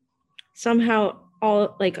somehow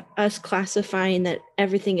all like us classifying that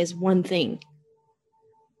everything is one thing.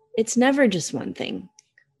 It's never just one thing.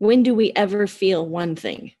 When do we ever feel one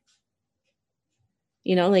thing?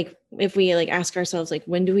 You know, like if we like ask ourselves, like,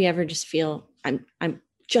 when do we ever just feel I'm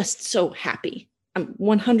just so happy? I'm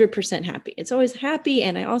 100% happy. It's always happy.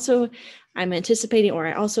 And I'm anticipating, or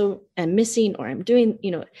I also am missing, or I'm doing,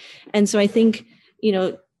 you know. And so I think, you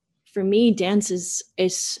know, for me, dance is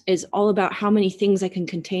all about how many things I can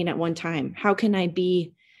contain at one time. How can I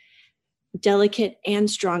be delicate and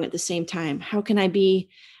strong at the same time? How can I be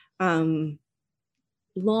long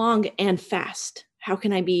and fast? How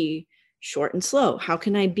can I be short and slow? How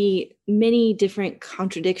can I be many different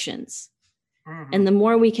contradictions? Mm-hmm. And the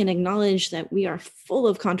more we can acknowledge that we are full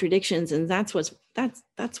of contradictions, and that's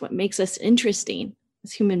what makes us interesting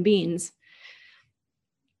as human beings,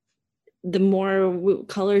 the more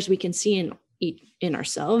colors we can see in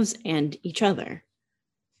ourselves and each other.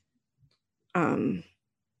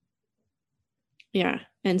 Yeah.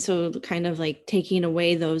 And so kind of like taking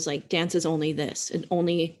away those like dance is only this, it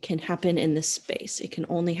only can happen in this space. It can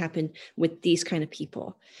only happen with these kind of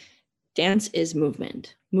people. Dance is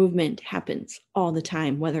movement. Movement happens all the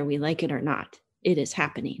time, whether we like it or not. It is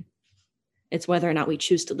happening. It's whether or not we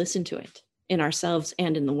choose to listen to it in ourselves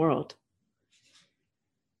and in the world.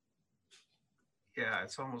 Yeah,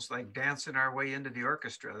 it's almost like dancing our way into the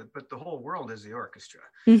orchestra, but the whole world is the orchestra.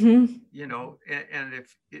 Mm-hmm. You know, and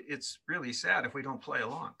if it's really sad if we don't play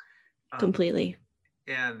along. Completely.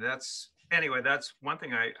 And that's one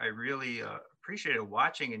thing I really appreciated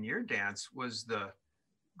watching in your dance was the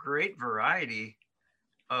great variety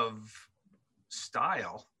of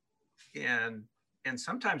style, and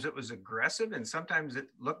sometimes it was aggressive and sometimes it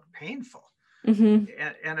looked painful. Mm-hmm.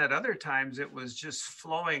 And at other times it was just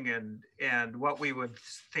flowing and what we would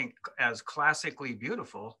think as classically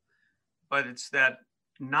beautiful, but it's that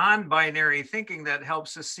non-binary thinking that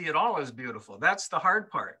helps us see it all as beautiful. That's the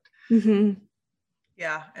hard part. Mm-hmm.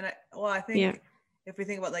 Yeah. And I think if we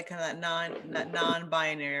think about like kind of that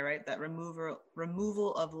non-binary, right, that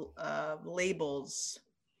removal of labels,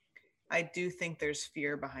 I do think there's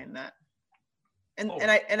fear behind that. And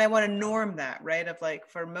I want to norm that, right? Of like,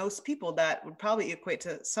 for most people, that would probably equate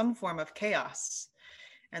to some form of chaos.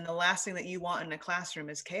 And the last thing that you want in a classroom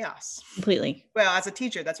is chaos. Completely. Well, as a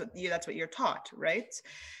teacher, that's what you're taught, right?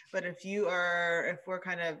 But if we're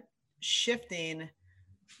kind of shifting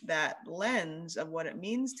that lens of what it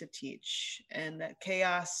means to teach, and that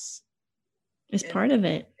chaos is part of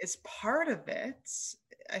it. Is part of it.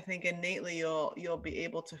 I think innately you'll be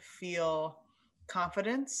able to feel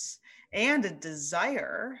confidence and a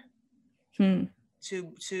desire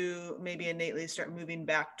to maybe innately start moving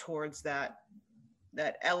back towards that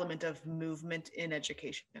element of movement in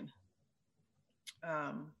education.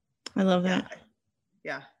 I love that.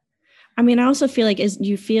 Yeah. I mean, I also feel like,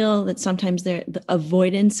 you feel that sometimes the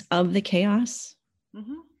avoidance of the chaos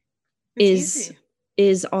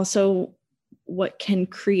is also what can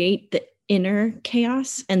create the inner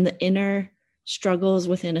chaos and the inner struggles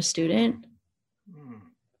within a student.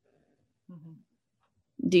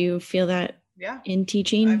 Do you feel that in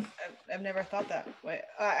teaching? I've never thought that way.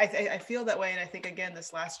 I feel that way. And I think, again,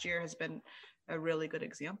 this last year has been a really good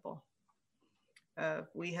example.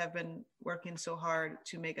 We have been working so hard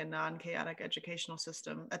to make a non-chaotic educational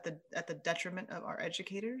system at the detriment of our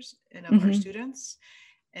educators and of our students.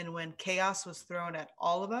 And when chaos was thrown at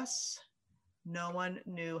all of us, no one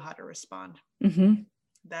knew how to respond.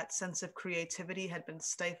 That sense of creativity had been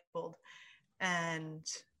stifled. And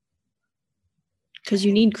because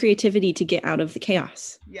you need creativity to get out of the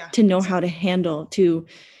chaos, to know how to handle, to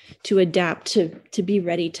adapt, to be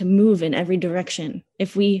ready to move in every direction.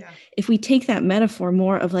 If we take that metaphor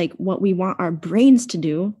more of like what we want our brains to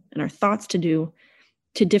do and our thoughts to do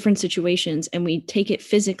to different situations, and we take it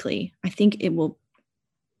physically, I think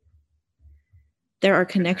there are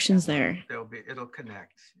connections there. It'll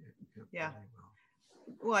connect. Yeah.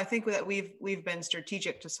 Well, I think that we've been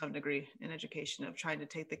strategic to some degree in education of trying to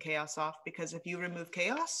take the chaos off, because if you remove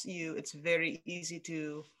chaos, it's very easy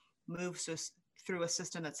to move through a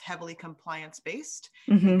system that's heavily compliance based.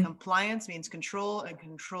 And compliance means control, and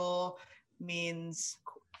control means,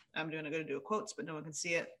 I'm going to do quotes, but no one can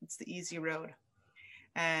see it. It's the easy road.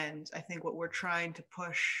 And I think what we're trying to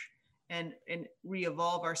push and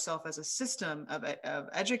re-evolve ourselves as a system of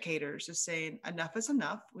educators is saying enough is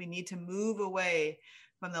enough. We need to move away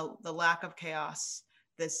from the lack of chaos,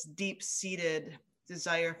 this deep-seated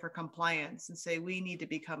desire for compliance, and say we need to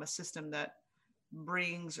become a system that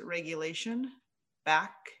brings regulation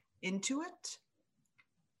back into it.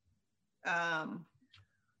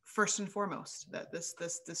 First and foremost, that this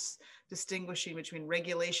distinguishing between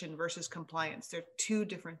regulation versus compliance, they're two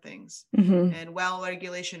different things. And while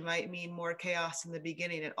regulation might mean more chaos in the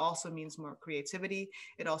beginning, it also means more creativity.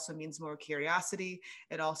 It also means more curiosity.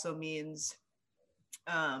 It also means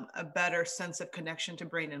a better sense of connection to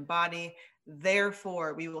brain and body.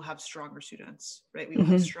 Therefore, we will have stronger students, right? We will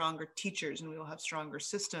have stronger teachers, and we will have stronger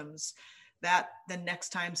systems that the next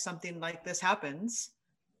time something like this happens,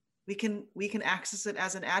 we can access it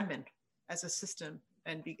as an admin, as a system,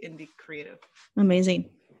 and be creative. Amazing.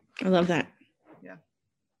 I love that. Yeah.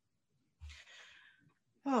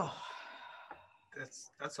 Oh,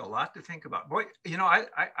 that's a lot to think about. Boy,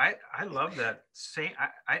 I love that saying.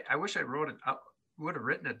 I wish I would have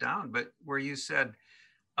written it down, but where you said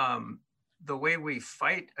the way we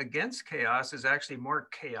fight against chaos is actually more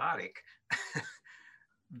chaotic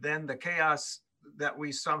than the chaos that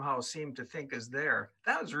we somehow seem to think is there.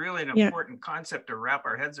 That was really an important concept to wrap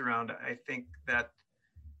our heads around. I think that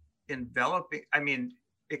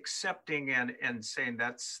accepting and saying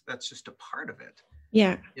that's just a part of it.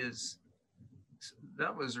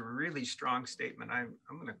 That was a really strong statement. I'm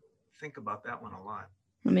going to think about that one a lot.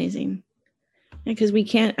 Amazing. Because we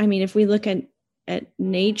can't, if we look at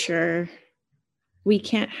nature, we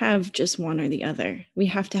can't have just one or the other. We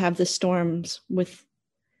have to have the storms with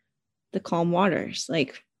the calm waters.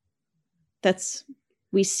 Like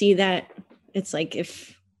we see that. It's like,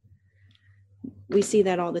 if we see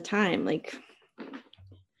that all the time, like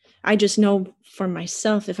I just know for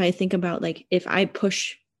myself, if I think about like, if I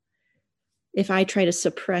try to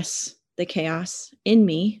suppress the chaos in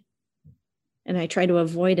me and I try to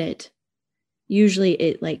avoid it, usually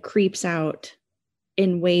it like creeps out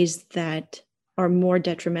in ways that are more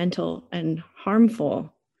detrimental and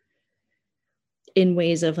harmful, in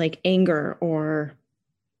ways of like anger or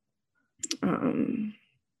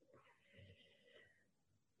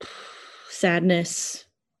sadness,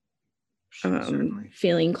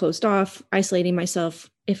 feeling closed off, isolating myself.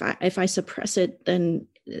 If I suppress it, then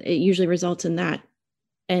it usually results in that,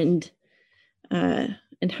 and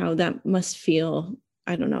how that must feel.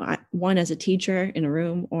 I don't know. One, as a teacher in a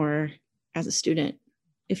room, or as a student,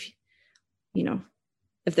 if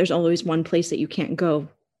if there's always one place that you can't go,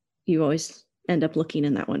 you always end up looking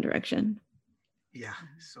in that one direction. Yeah,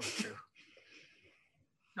 so true.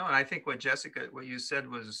 No, and I think what you said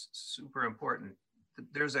was super important.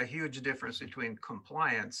 There's a huge difference between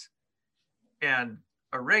compliance and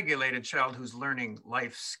a regulated child who's learning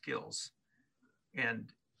life skills.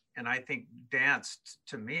 And I think dance,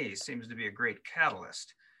 to me, seems to be a great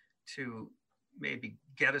catalyst to maybe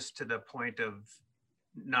get us to the point of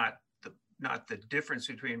not the difference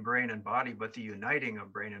between brain and body, but the uniting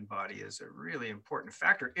of brain and body is a really important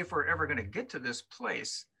factor if we're ever going to get to this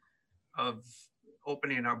place of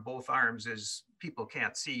opening our both arms. As people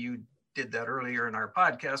can't see, you did that earlier in our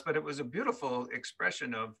podcast, but it was a beautiful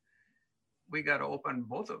expression of, we got to open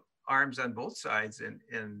both arms on both sides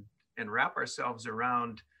and wrap ourselves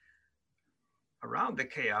around the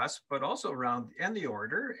chaos, but also around and the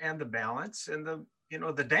order and the balance and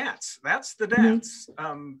the dance. That's the dance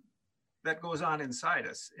that goes on inside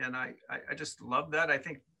us. And I just love that. I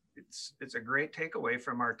think it's a great takeaway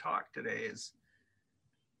from our talk today is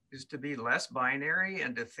to be less binary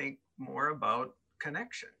and to think more about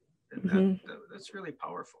connection. And that's really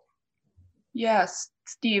powerful. Yes,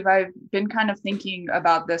 Steve, I've been kind of thinking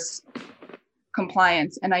about this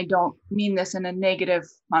compliance, and I don't mean this in a negative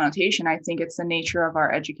connotation. I think it's the nature of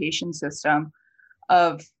our education system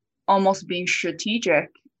of almost being strategic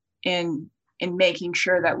in making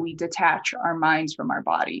sure that we detach our minds from our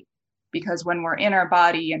body, because when we're in our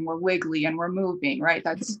body and we're wiggly and we're moving, right,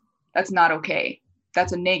 that's not okay.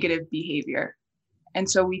 That's a negative behavior. And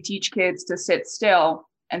so we teach kids to sit still,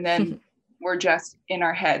 and then we're just in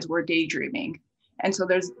our heads, we're daydreaming. And so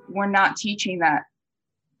we're not teaching that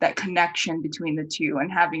connection between the two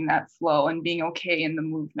and having that flow and being okay in the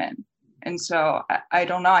movement. And so I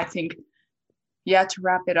don't know, I think, to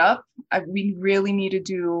wrap it up, we really need to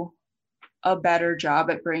do a better job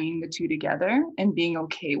at bringing the two together and being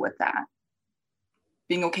okay with that,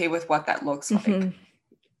 being okay with what that looks like.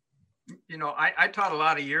 You know, I taught a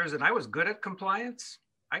lot of years and I was good at compliance.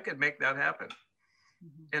 I could make that happen.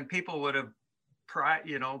 And people would have,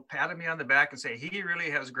 patted me on the back and say, he really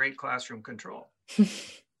has great classroom control.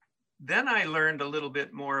 Then I learned a little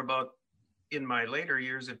bit more about, in my later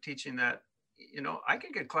years of teaching, that, I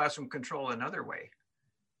could get classroom control another way.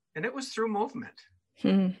 And it was through movement.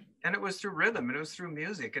 And it was through rhythm, and it was through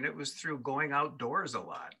music, and it was through going outdoors a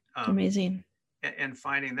lot. Amazing. And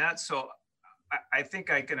finding that. So I think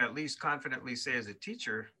I can at least confidently say as a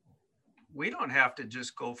teacher, we don't have to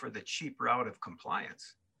just go for the cheap route of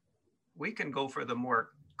compliance. We can go for the more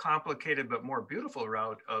complicated but more beautiful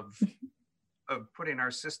route of putting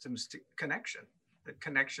our systems to connection, the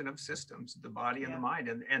connection of systems, the body and the mind.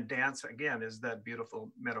 And dance, again, is that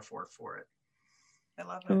beautiful metaphor for it. I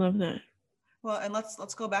love it. I love that. Well, and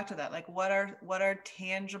let's go back to that. Like, what are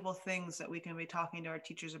tangible things that we can be talking to our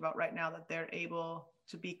teachers about right now that they're able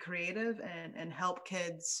to be creative and help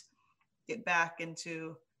kids get back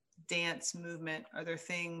into dance movement? Are there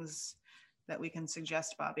things that we can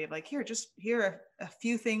suggest, Bobby, of like, here are a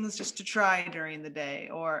few things just to try during the day?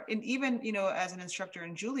 Or even, as an instructor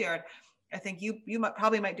in Juilliard, I think you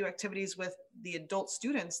might do activities with the adult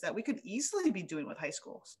students that we could easily be doing with high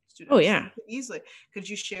school students. Oh yeah, easily. Could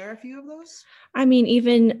you share a few of those? I mean,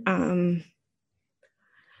 even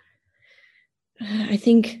I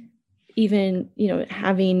think even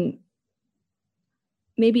having,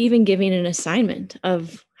 maybe even giving an assignment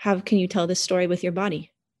of, how can you tell this story with your body?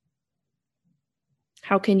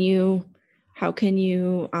 How can you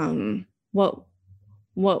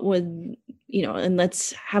what would, and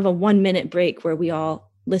let's have a 1 minute break where we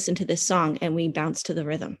all listen to this song and we bounce to the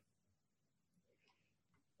rhythm.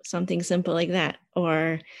 Something simple like that.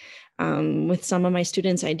 Or with some of my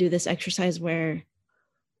students, I do this exercise where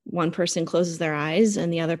one person closes their eyes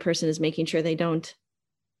and the other person is making sure they don't.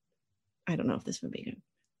 I don't know if this would be good.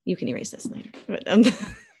 You can erase this later. But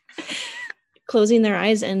closing their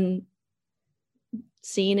eyes and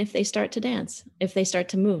seeing if they start to dance, if they start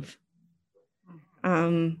to move.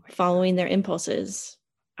 Following their impulses.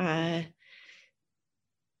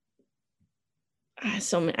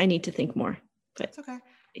 So I need to think more, but it's okay.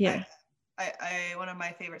 Yeah. I one of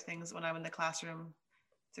my favorite things when I'm in the classroom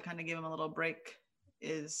to kind of give them a little break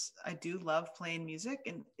is I do love playing music,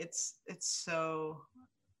 and it's so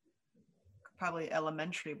probably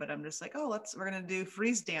elementary, but I'm just like, we're going to do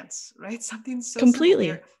freeze dance, right? Something so completely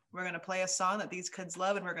simple. We're going to play a song that these kids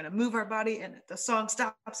love, and we're going to move our body, and the song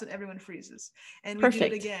stops and everyone freezes, and we do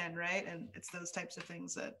it again, right? And it's those types of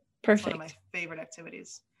things that one of my favorite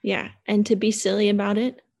activities. Yeah. And to be silly about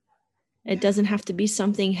it. It doesn't have to be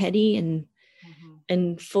something heady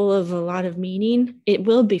and full of a lot of meaning. It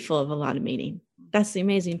will be full of a lot of meaning. That's the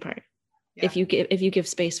amazing part. if you give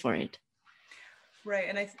space for it. Right.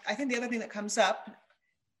 And I think the other thing that comes up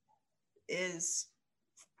is,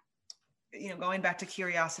 going back to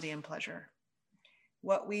curiosity and pleasure.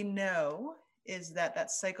 What we know is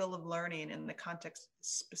that cycle of learning in the context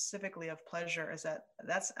specifically of pleasure is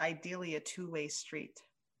that's ideally a two-way street.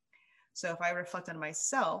 So if I reflect on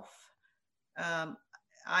myself,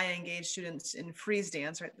 I engage students in freeze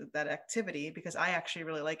dance, right, that activity, because I actually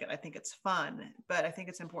really like it. I think it's fun, but I think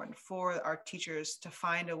it's important for our teachers to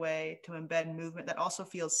find a way to embed movement that also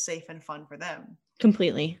feels safe and fun for them.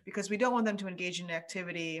 Completely. Because we don't want them to engage in an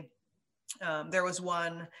activity. There was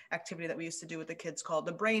one activity that we used to do with the kids called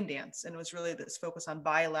the brain dance, and it was really this focus on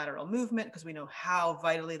bilateral movement, because we know how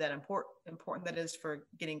vitally that important that is for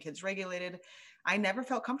getting kids regulated. I never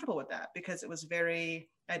felt comfortable with that because it was I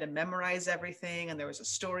had to memorize everything, and there was a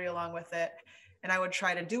story along with it, and I would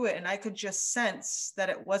try to do it, and I could just sense that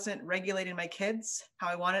it wasn't regulating my kids how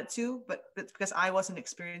I wanted to, but it's because I wasn't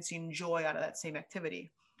experiencing joy out of that same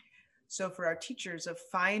activity. So for our teachers, of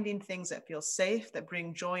finding things that feel safe, that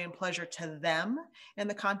bring joy and pleasure to them in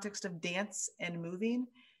the context of dance and moving,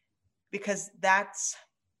 because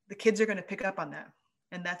the kids are going to pick up on that.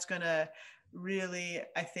 And that's going to really,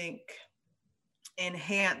 I think,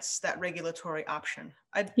 enhance that regulatory option.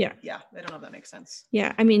 I don't know if that makes sense.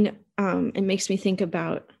 Yeah. I mean, it makes me think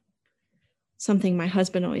about something my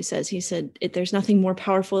husband always says. He said, there's nothing more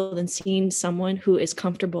powerful than seeing someone who is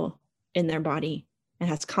comfortable in their body and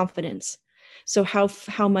has confidence. So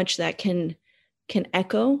how much that can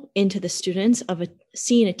echo into the students of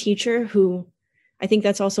seeing a teacher who, I think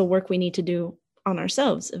that's also work we need to do on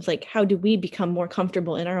ourselves, of like, how do we become more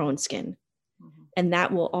comfortable in our own skin? Mm-hmm. And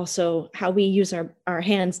that will also, how we use our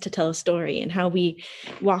hands to tell a story, and how we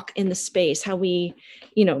walk in the space, how we,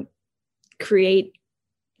 create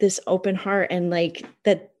this open heart, and like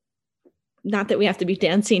that, not that we have to be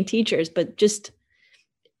dancing teachers, but just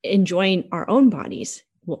enjoying our own bodies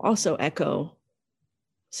will also echo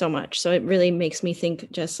so much. So it really makes me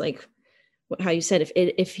think, just like how you said,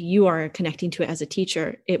 if you are connecting to it as a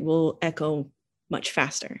teacher, it will echo much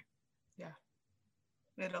faster. Yeah,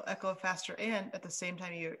 it'll echo faster, and at the same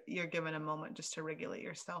time you're given a moment just to regulate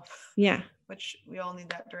yourself. Yeah, which we all need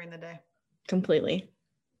that during the day. Completely.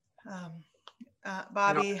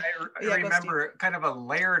 Bobby, I remember kind of a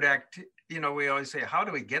layered we always say, how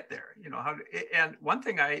do we get there? And one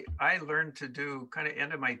thing I learned to do kind of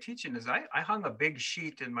end of my teaching is I hung a big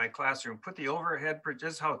sheet in my classroom, put the overhead,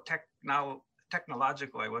 just how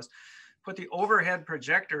technological I was, put the overhead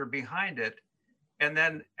projector behind it, and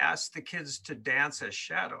then asked the kids to dance as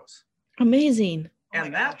shadows. Amazing.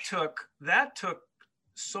 And that took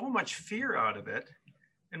so much fear out of it.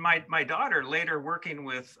 And my daughter, later working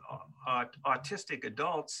with autistic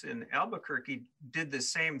adults in Albuquerque, did the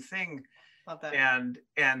same thing. Love that.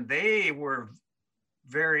 And they were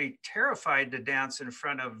very terrified to dance in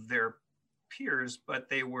front of their peers, but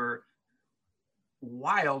they were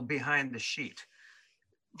wild behind the sheet.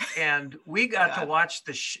 And we got to watch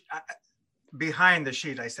behind the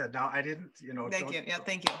sheet. I said, no, I didn't, Thank you. Yeah,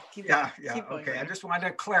 thank you. Keep going. Okay. I just wanted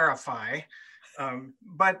to clarify.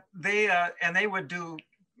 But they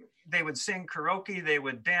would sing karaoke, they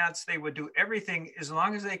would dance, they would do everything as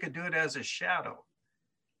long as they could do it as a shadow.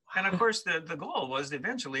 And of course, the goal was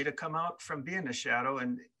eventually to come out from being a shadow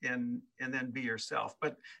and then be yourself.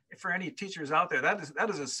 But for any teachers out there, that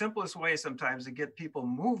is the simplest way sometimes to get people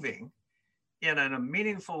moving in a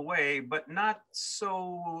meaningful way, but not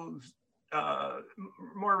so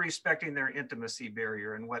more respecting their intimacy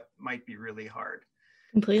barrier and what might be really hard.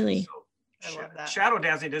 Completely. So, I love that. Shadow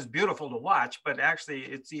dancing is beautiful to watch, but actually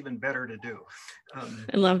it's even better to do.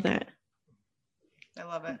 I love that. I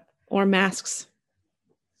love it. Or masks.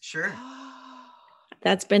 Sure.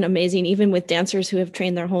 That's been amazing. Even with dancers who have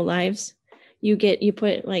trained their whole lives, you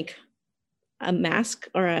put like a mask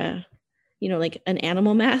or like an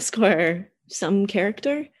animal mask or some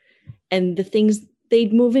character, and the things, they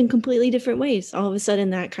move in completely different ways. All of a sudden,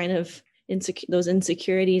 that kind of those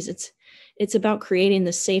insecurities, it's about creating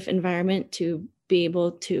the safe environment to be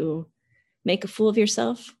able to make a fool of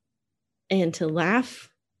yourself and to laugh,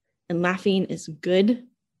 and laughing is good.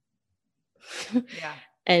 Yeah.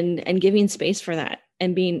 and giving space for that,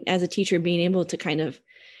 and being, as a teacher, being able to kind of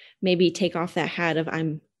maybe take off that hat of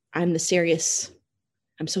I'm so serious.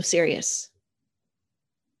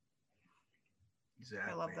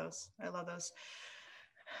 Exactly. I love those.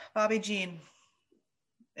 Bobby Jean,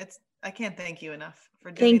 I can't thank you enough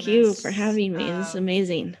for doing this. Thank you for having me. It's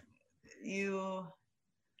amazing.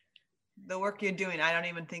 The work you're doing, I don't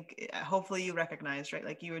even think, hopefully you recognize, right?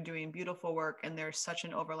 Like, you are doing beautiful work, and there's such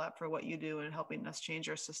an overlap for what you do and helping us change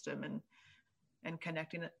our system. And and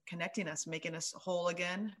connecting us, making us whole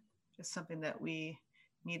again, is something that we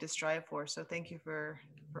need to strive for. So thank you for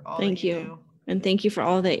all that you do. And thank you for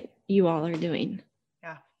all that you all are doing.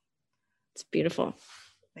 Yeah. It's beautiful.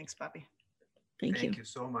 Thanks, Bobby. Thank you. Thank you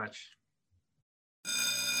so much.